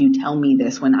 How could you tell me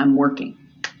this when I'm working?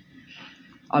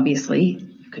 Obviously,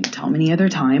 I couldn't tell him any other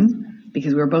time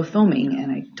because we were both filming,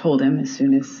 and I told him as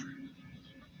soon as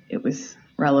it was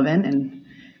relevant,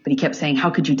 but he kept saying, how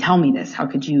could you tell me this? How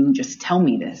could you just tell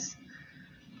me this?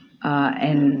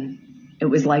 And it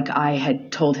was like I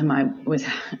had told him I was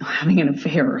having an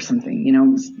affair or something, it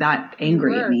was that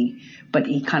angry at me. But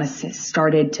he kind of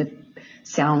started to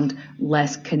sound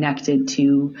less connected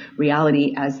to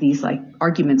reality as these like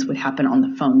arguments would happen on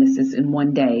the phone. This is in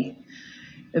one day.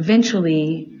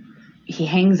 Eventually, he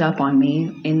hangs up on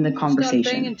me in the conversation.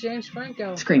 Stop banging James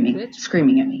Franco.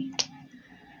 Screaming at me.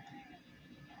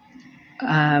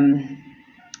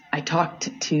 I talked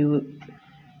to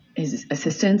his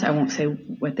assistants. I won't say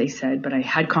what they said, but I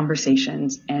had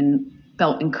conversations and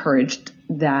felt encouraged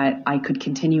that I could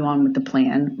continue on with the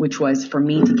plan, which was for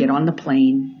me to get on the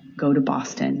plane, go to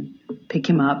Boston, pick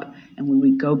him up, and we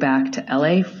would go back to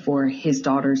LA for his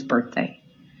daughter's birthday.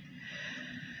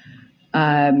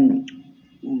 I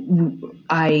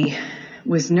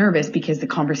was nervous because the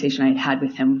conversation I had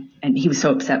with him, and he was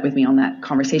so upset with me on that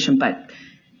conversation, but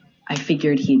I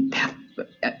figured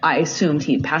I assumed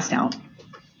he had passed out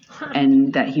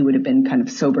and that he would have been kind of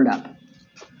sobered up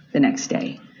the next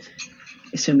day,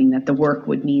 assuming that the work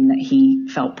would mean that he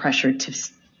felt pressured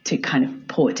to kind of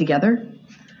pull it together.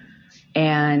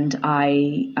 And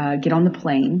I get on the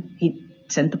plane. He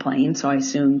sent the plane, so I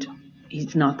assumed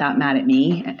he's not that mad at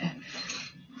me.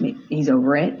 He's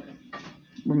over it.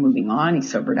 We're moving on.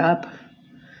 He's sobered up.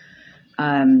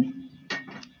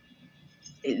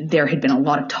 There had been a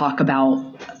lot of talk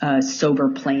about a sober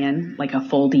plan, like a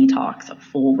full detox, a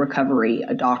full recovery,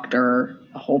 a doctor,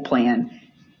 a whole plan.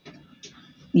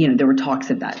 There were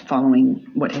talks of that following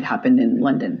what had happened in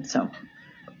London. So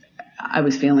I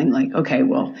was feeling like, okay,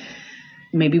 well,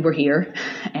 maybe we're here.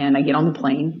 And I get on the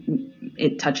plane.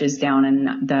 It touches down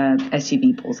and the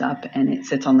SUV pulls up and it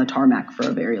sits on the tarmac for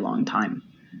a very long time.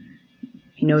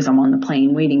 He knows I'm on the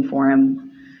plane waiting for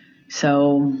him.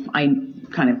 So I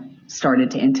kind of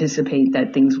started to anticipate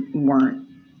that things weren't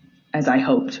as I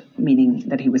hoped, meaning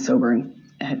that he was sober and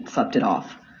had slept it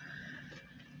off.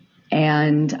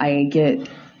 And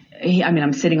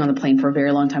I'm sitting on the plane for a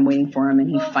very long time waiting for him, and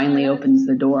he finally opens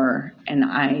the door, and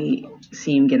I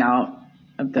see him get out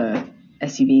of the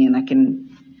SUV, and I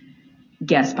can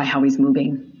guess by how he's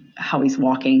moving, how he's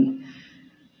walking.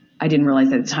 I didn't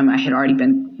realize at the time I had already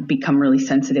become really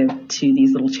sensitive to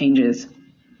these little changes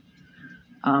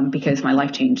because my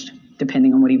life changed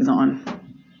depending on what he was on.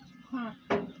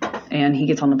 And he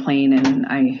gets on the plane, and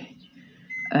I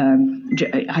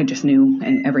just knew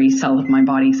in every cell of my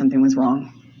body something was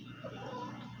wrong.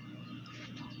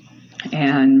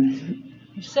 And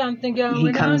something going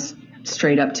he comes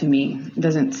straight up to me,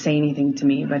 doesn't say anything to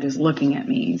me, but is looking at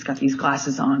me. He's got these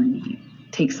glasses on, and he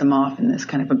takes them off in this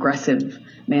kind of aggressive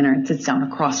manner and sits down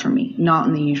across from me, not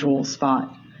in the usual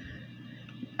spot.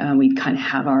 We'd kind of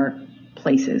have our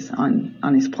places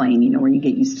on his plane, where you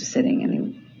get used to sitting.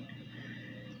 And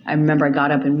I remember I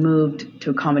got up and moved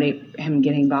to accommodate him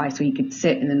getting by so he could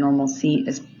sit in the normal seat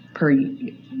as per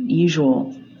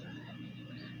usual.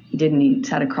 He didn't. He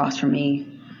sat across from me.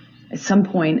 At some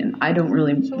point, and I don't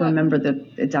really remember the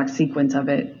exact sequence of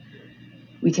it,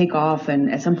 we take off,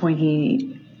 and at some point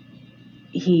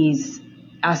he's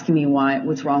asking me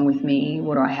what's wrong with me.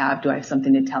 What do I have? Do I have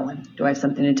something to tell him? You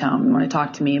want to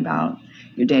talk to me about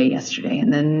your day yesterday?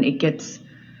 And then it gets,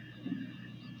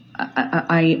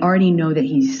 I already know that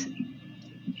he's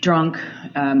drunk.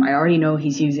 I already know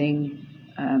he's using,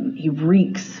 he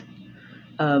reeks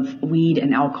of weed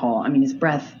and alcohol. I mean, his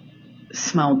breath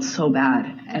smelled so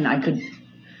bad, and I could,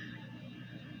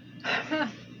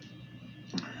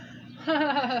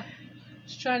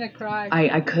 trying to cry.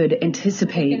 I could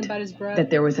anticipate Thinking about his breath. that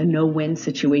there was a no-win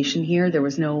situation here. There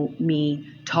was no me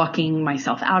talking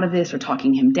myself out of this or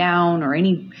talking him down or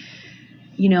any,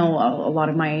 a lot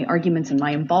of my arguments and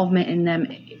my involvement in them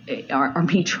are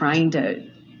me trying to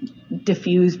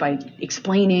diffuse by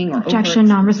explaining or Objection,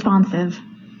 non-responsive.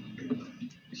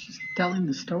 She's telling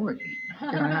the story.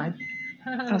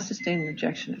 I'll sustain the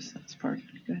objection if that's part.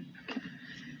 Good. Okay.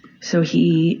 So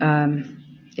he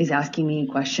is asking me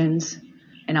questions,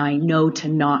 and I know to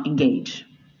not engage.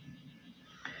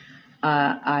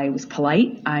 I was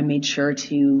polite. I made sure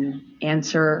to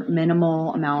answer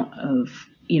minimal amount of,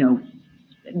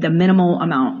 the minimal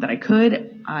amount that I could.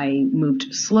 I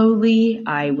moved slowly.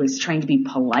 I was trying to be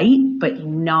polite, but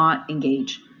not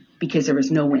engage because there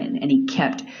was no win. And he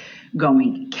kept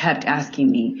going, kept asking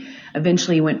me.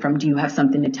 Eventually he went from, do you have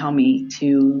something to tell me,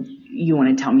 to, you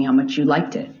want to tell me how much you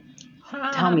liked it?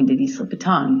 Tell me, did he slip a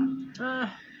tongue?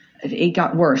 It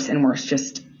got worse and worse,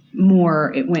 just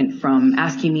more. It went from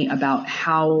asking me about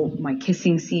how my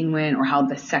kissing scene went or how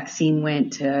the sex scene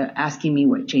went to asking me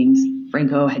what James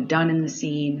Franco had done in the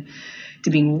scene, to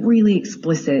being really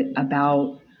explicit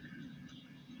about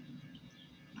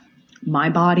my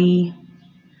body.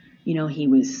 He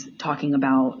was talking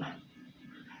about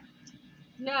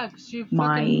Yeah, because you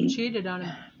fucking cheated on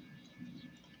him.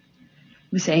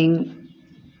 He was saying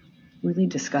really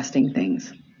disgusting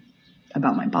things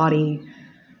about my body,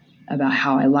 about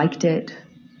how I liked it,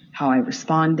 how I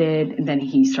responded, and then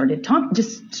he started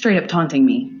just straight up taunting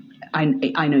me. I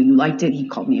know you liked it. He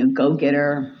called me a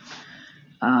go-getter.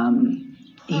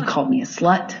 He called me a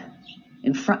slut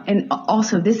in front, and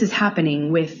also this is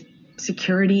happening with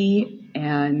security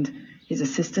and his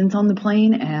assistants on the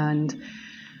plane. And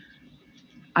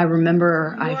I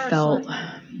remember I felt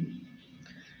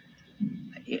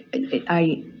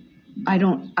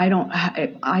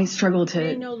I struggle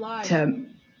to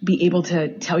be able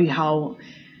to tell you how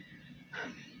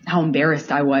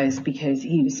embarrassed I was because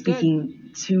he was speaking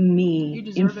to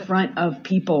me in front of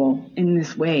people in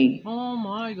this way. Oh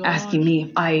my God. Asking me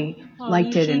if I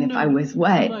liked it and if I was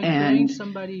wet and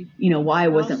why I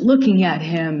wasn't looking at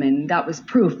him, and that was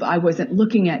proof I wasn't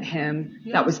looking at him.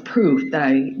 Yeah. That was proof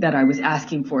that I was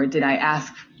asking for it. Did I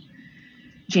ask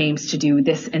James to do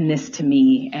this and this to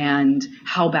me? And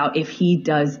how about if he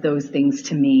does those things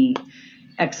to me,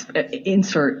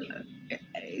 insert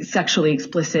sexually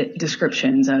explicit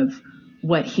descriptions of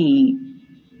what he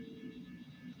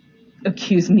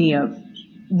accused me of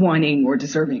wanting or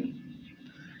deserving.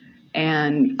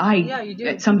 And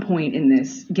at some point in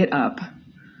this, get up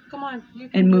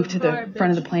and move to the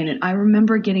front of the plane. And I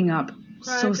remember getting up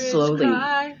so slowly.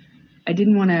 I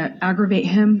didn't want to aggravate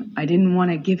him. I didn't want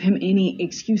to give him any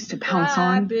excuse to pounce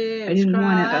on. I didn't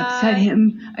want to upset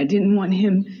him. I didn't want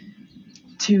him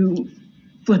to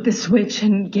flip the switch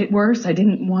and get worse. I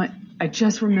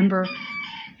just remember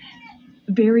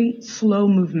very slow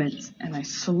movements, and I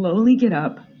slowly get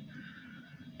up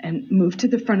and move to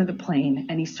the front of the plane,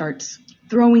 and he starts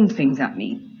throwing things at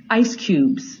me. Ice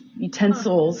cubes,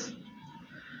 utensils.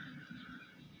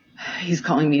 He's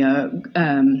calling me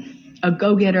a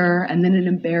go-getter and then an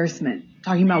embarrassment,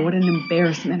 talking about what an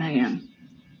embarrassment I am.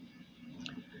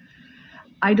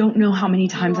 I don't know how many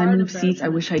times I moved seats. I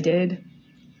wish I did.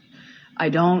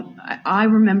 I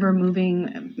remember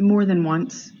moving more than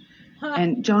once,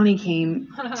 and Johnny came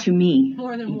to me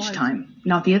each time,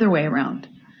 not the other way around.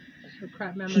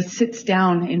 He sits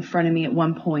down in front of me at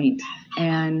one point,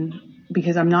 and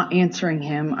because I'm not answering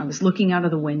him, I was looking out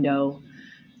of the window,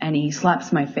 and he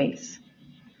slaps my face.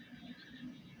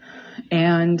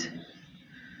 And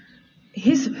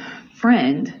his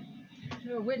friend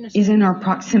is in our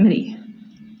proximity.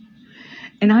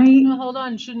 And no, hold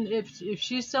on. If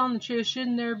she's telling the truth,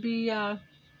 shouldn't there be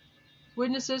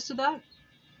witnesses to that?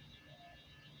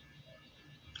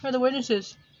 Who are the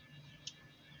witnesses?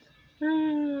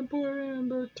 Poor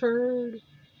Amber Turd.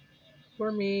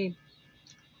 Poor me.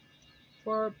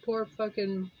 Poor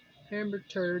fucking Amber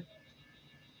Turd.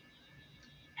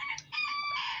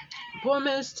 Poor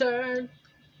Miss Turd.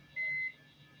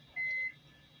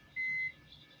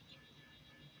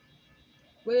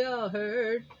 We all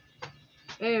heard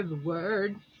every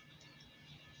word.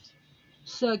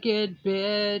 Suck it,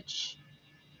 bitch.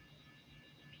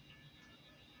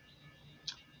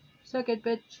 Suck it,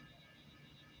 bitch.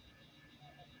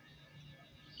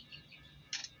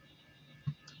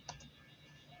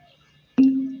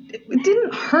 It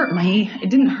didn't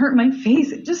hurt my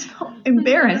face. It just felt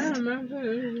embarrassed.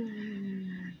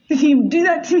 Did he do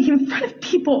that to me in front of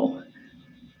people?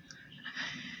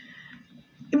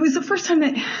 It was the first time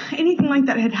that anything like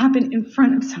that had happened in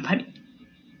front of somebody.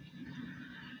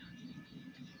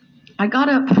 I got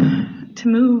up to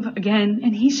move again,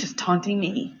 and he's just taunting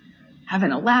me,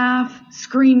 having a laugh,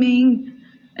 screaming,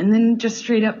 and then just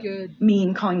straight up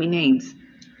mean, calling me names.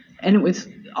 And it was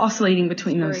oscillating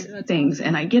between those things.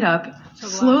 And I get up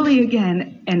slowly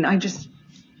again, and I just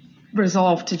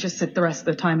resolve to just sit the rest of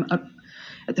the time up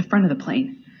at the front of the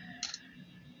plane.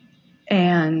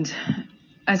 And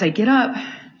as I get up,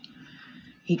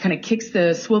 he kind of kicks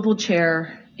the swivel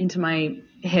chair into my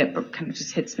hip, or kind of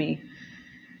just hits me.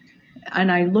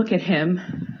 And I look at him,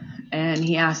 and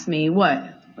he asks me, what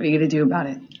are you going to do about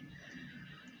it?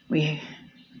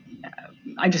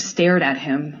 I just stared at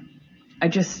him. I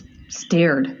just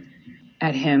stared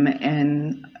at him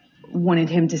and wanted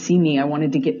him to see me. I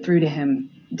wanted to get through to him.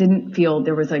 Didn't feel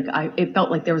there was it felt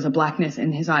like there was a blackness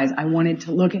in his eyes. I wanted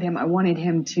to look at him. I wanted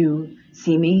him to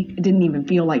see me. It didn't even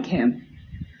feel like him.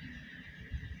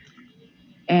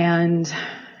 And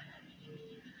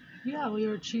yeah, we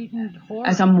were cheating horror.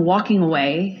 As I'm walking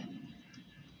away,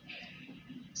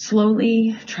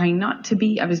 slowly trying not to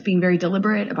be, I was being very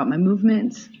deliberate about my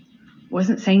movements.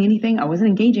 Wasn't saying anything. I wasn't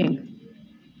engaging.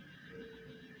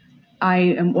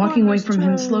 I am walking away from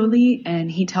him slowly,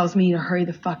 and he tells me to hurry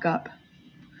the fuck up.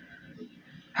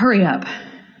 Hurry up.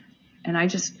 And I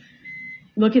just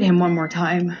look at him one more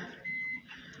time,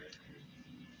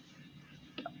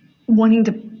 wanting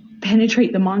to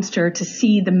penetrate the monster to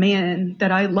see the man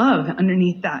that I love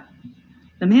underneath that.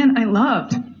 The man I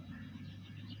loved.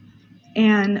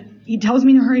 And he tells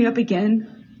me to hurry up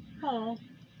again. Oh.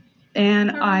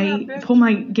 And I pull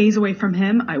my gaze away from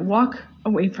him. I walk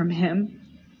away from him.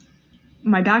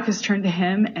 My back is turned to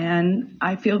him, and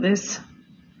I feel this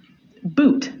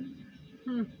boot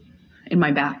in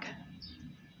my back.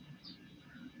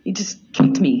 He just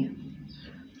kicked me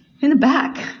in the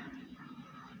back.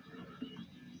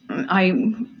 I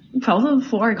fell to the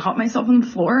floor. I caught myself on the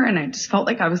floor, and I just felt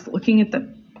like I was looking at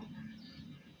the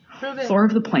floor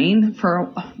of the plane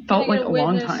for felt like a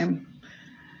long time.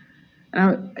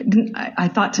 And I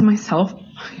thought to myself,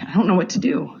 I don't know what to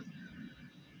do.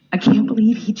 I can't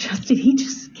believe he just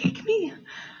kicked me.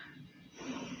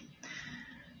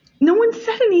 No one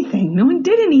said anything. No one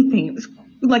did anything. It was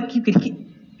like you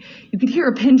could hear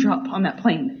a pin drop on that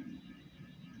plane.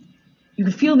 You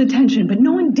could feel the tension, but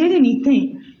no one did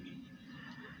anything.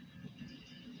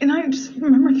 And I just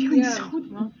remember feeling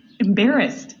so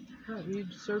embarrassed. You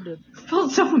deserved it. I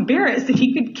felt so embarrassed that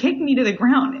he could kick me to the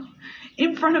ground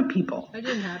in front of people. That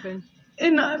didn't happen.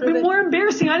 And more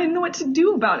embarrassing, I didn't know what to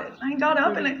do about it. I got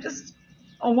up and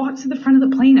I walked to the front of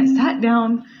the plane. I sat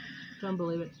down. Don't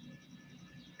believe it.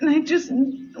 And I just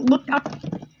looked out.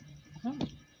 Oh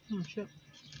shit.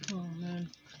 Oh man.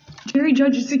 Jerry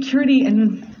Judge's security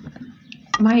and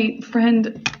my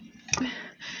friend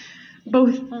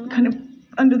both kind of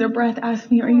under their breath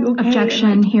asked me, "Are you okay?"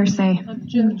 Objection, hearsay.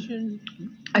 Objection.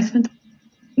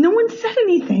 No one said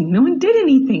anything. No one did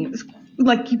anything. It was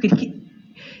like you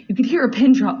could hear a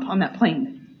pin drop on that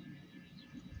plane.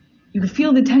 You could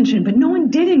feel the tension, but no one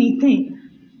did anything.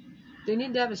 They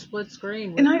need to have a split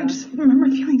screen. And I just remember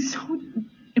feeling so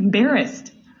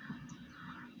embarrassed.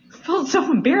 I felt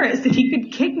so embarrassed that he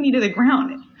could kick me to the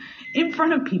ground in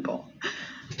front of people.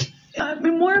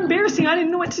 More embarrassing, I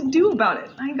didn't know what to do about it.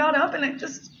 I got up and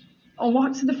I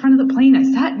walked to the front of the plane. I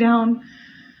sat down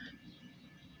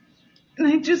and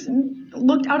I just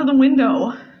looked out of the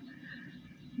window.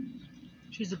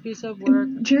 She's a piece of work.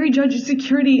 And Jerry Judge's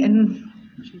security and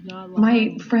she's not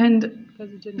my friend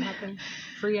because it didn't happen.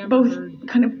 Free Amber both Heard.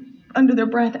 kind of under their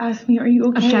breath asked me, "Are you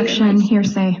okay?" Objection,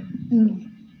 hearsay.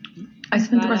 I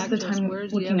spent the Bad rest of the actress. time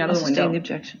Where's the looking out of the evidence? window. The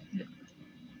objection.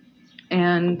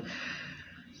 And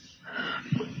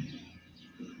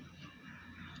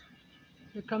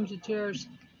Here comes the tears.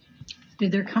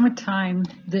 Did there come a time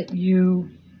that you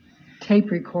tape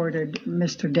recorded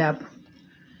Mr. Depp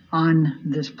on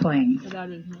this plane? That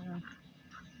is not.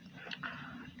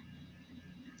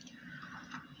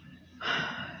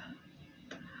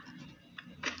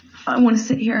 I want to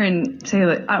sit here and say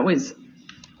that I was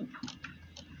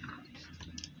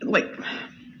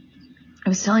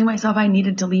telling myself I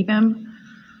needed to leave him.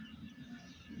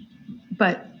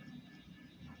 But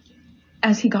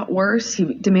as he got worse,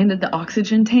 he demanded the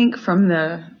oxygen tank from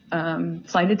the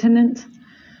flight attendant,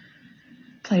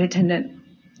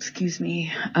 excuse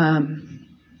me.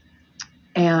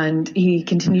 And he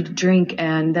continued to drink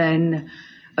and then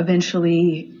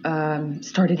eventually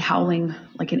started howling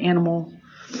like an animal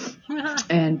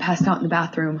and passed out in the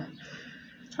bathroom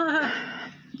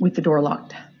with the door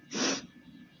locked.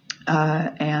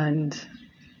 And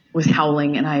was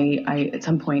howling, and I at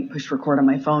some point pushed record on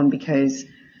my phone because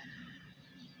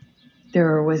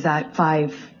there was that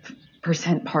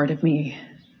 5% part of me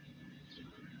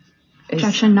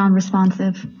Objection,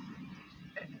 non-responsive.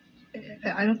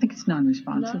 I don't think it's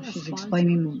non-responsive. She's Non-responsive.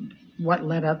 explaining what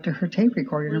led up to her tape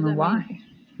recording and What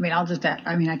does that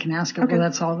why. I mean, I can ask her, Okay. well,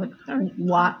 that's all.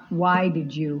 Why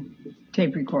did you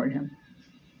tape record him?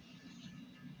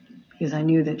 Because I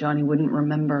knew that Johnny wouldn't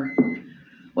remember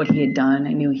what he had done.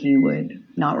 I knew he would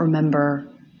not remember.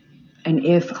 And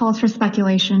if Calls for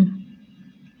speculation.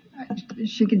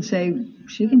 She can say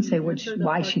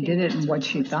why she did it and what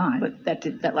she thought. But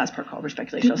that last part called for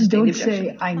speculation. I'll sustain the Don't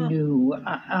objection. say I knew.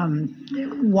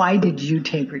 Why did you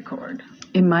tape record?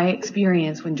 in my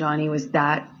experience, when Johnny was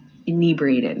that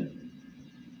inebriated,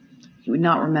 he would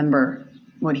not remember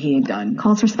what he had done.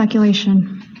 Calls for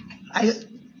speculation.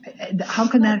 How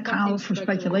can that call for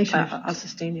speculation? I'll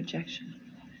sustain the objection.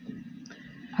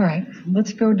 All right,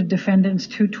 let's go to defendants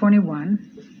 221.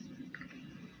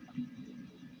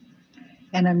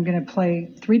 And I'm going to play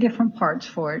 3 different parts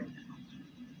for it.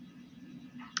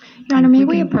 Your Honor, And may we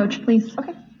we can- approach, please?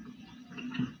 Okay.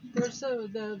 Where's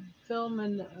the film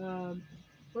and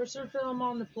where's the film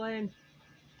on the plane?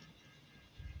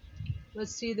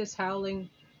 Let's see this howling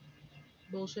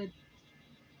bullshit.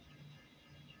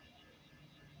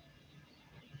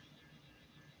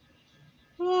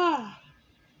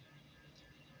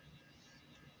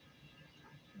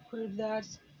 Prove that.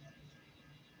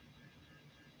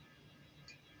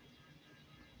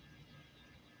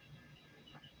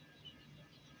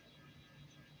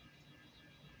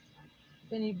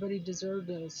 If anybody deserved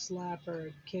a slap or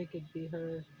a kick, it'd be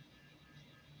her.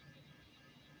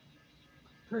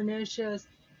 Pernicious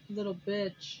little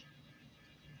bitch.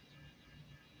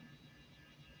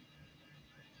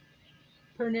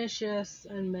 Pernicious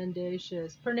and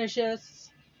mendacious. Pernicious.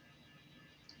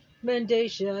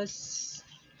 Mendacious.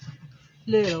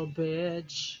 Little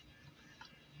bitch.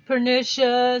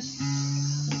 Pernicious.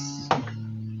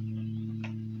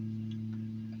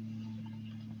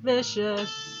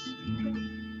 Vicious.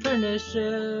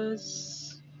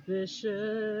 Pernicious.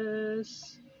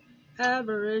 Vicious.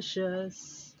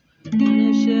 Avaricious.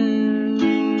 Pernicious.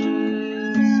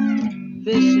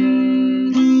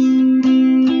 Vicious.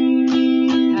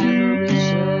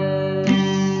 Avaricious.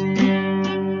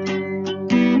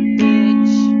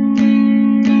 Bitch.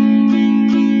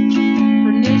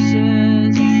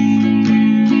 Pernicious.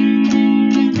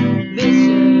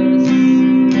 Vicious.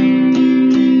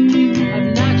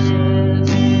 Obnoxious.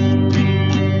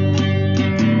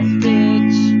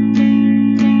 Bitch.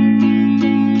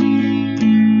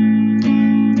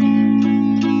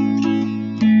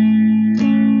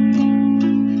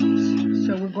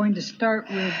 So we're going to start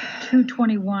with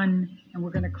 221, and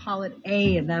we're going to call it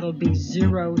A, and that'll be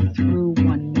 0 through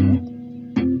 1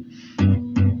 minute.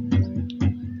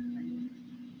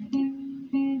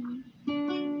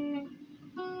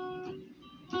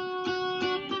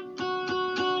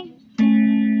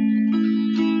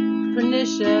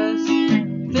 Pernicious,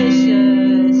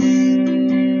 vicious,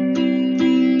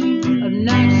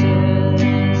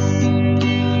 obnoxious,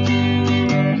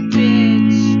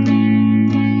 bitch,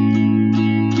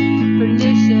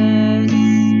 pernicious,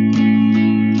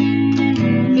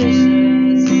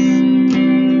 vicious,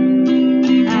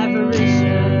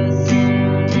 avaricious,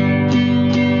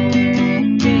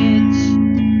 bitch.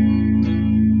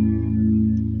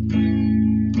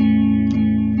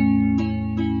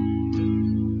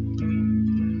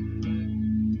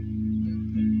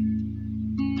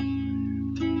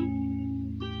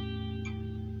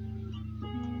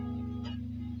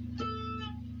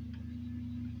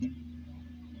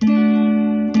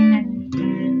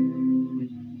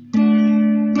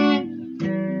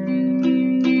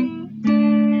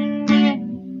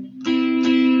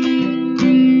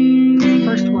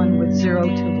 First one with 0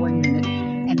 to 1 minute.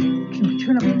 And can we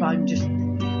turn up the volume just, I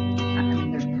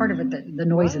mean, there's part of it that the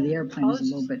noise of the airplane is a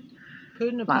little bit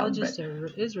Putin loud, apologized but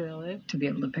to Israel, eh? to be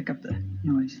able to pick up the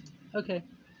noise. Okay.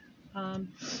 Whoa.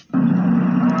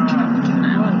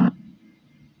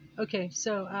 Okay,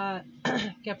 so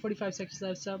got 45 seconds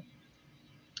left. So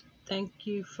thank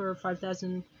you for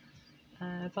 5,000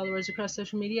 followers across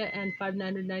social media and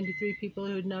 593 people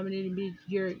who nominated me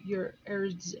your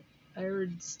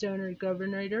Arid Stoner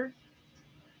governor.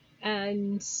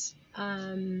 And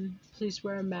please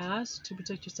wear a mask to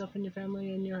protect yourself and your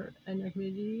family and your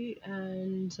community.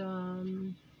 And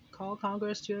call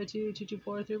Congress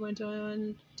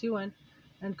 202-224-3121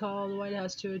 and call the White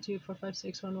House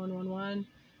 202-456-1111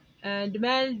 and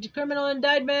demand criminal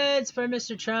indictments for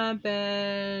Mr. Trump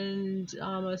and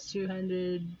almost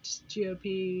 200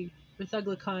 GOP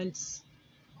Republicans.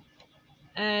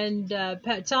 And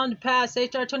tell them to pass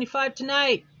HR 25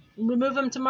 tonight. Remove them tomorrow.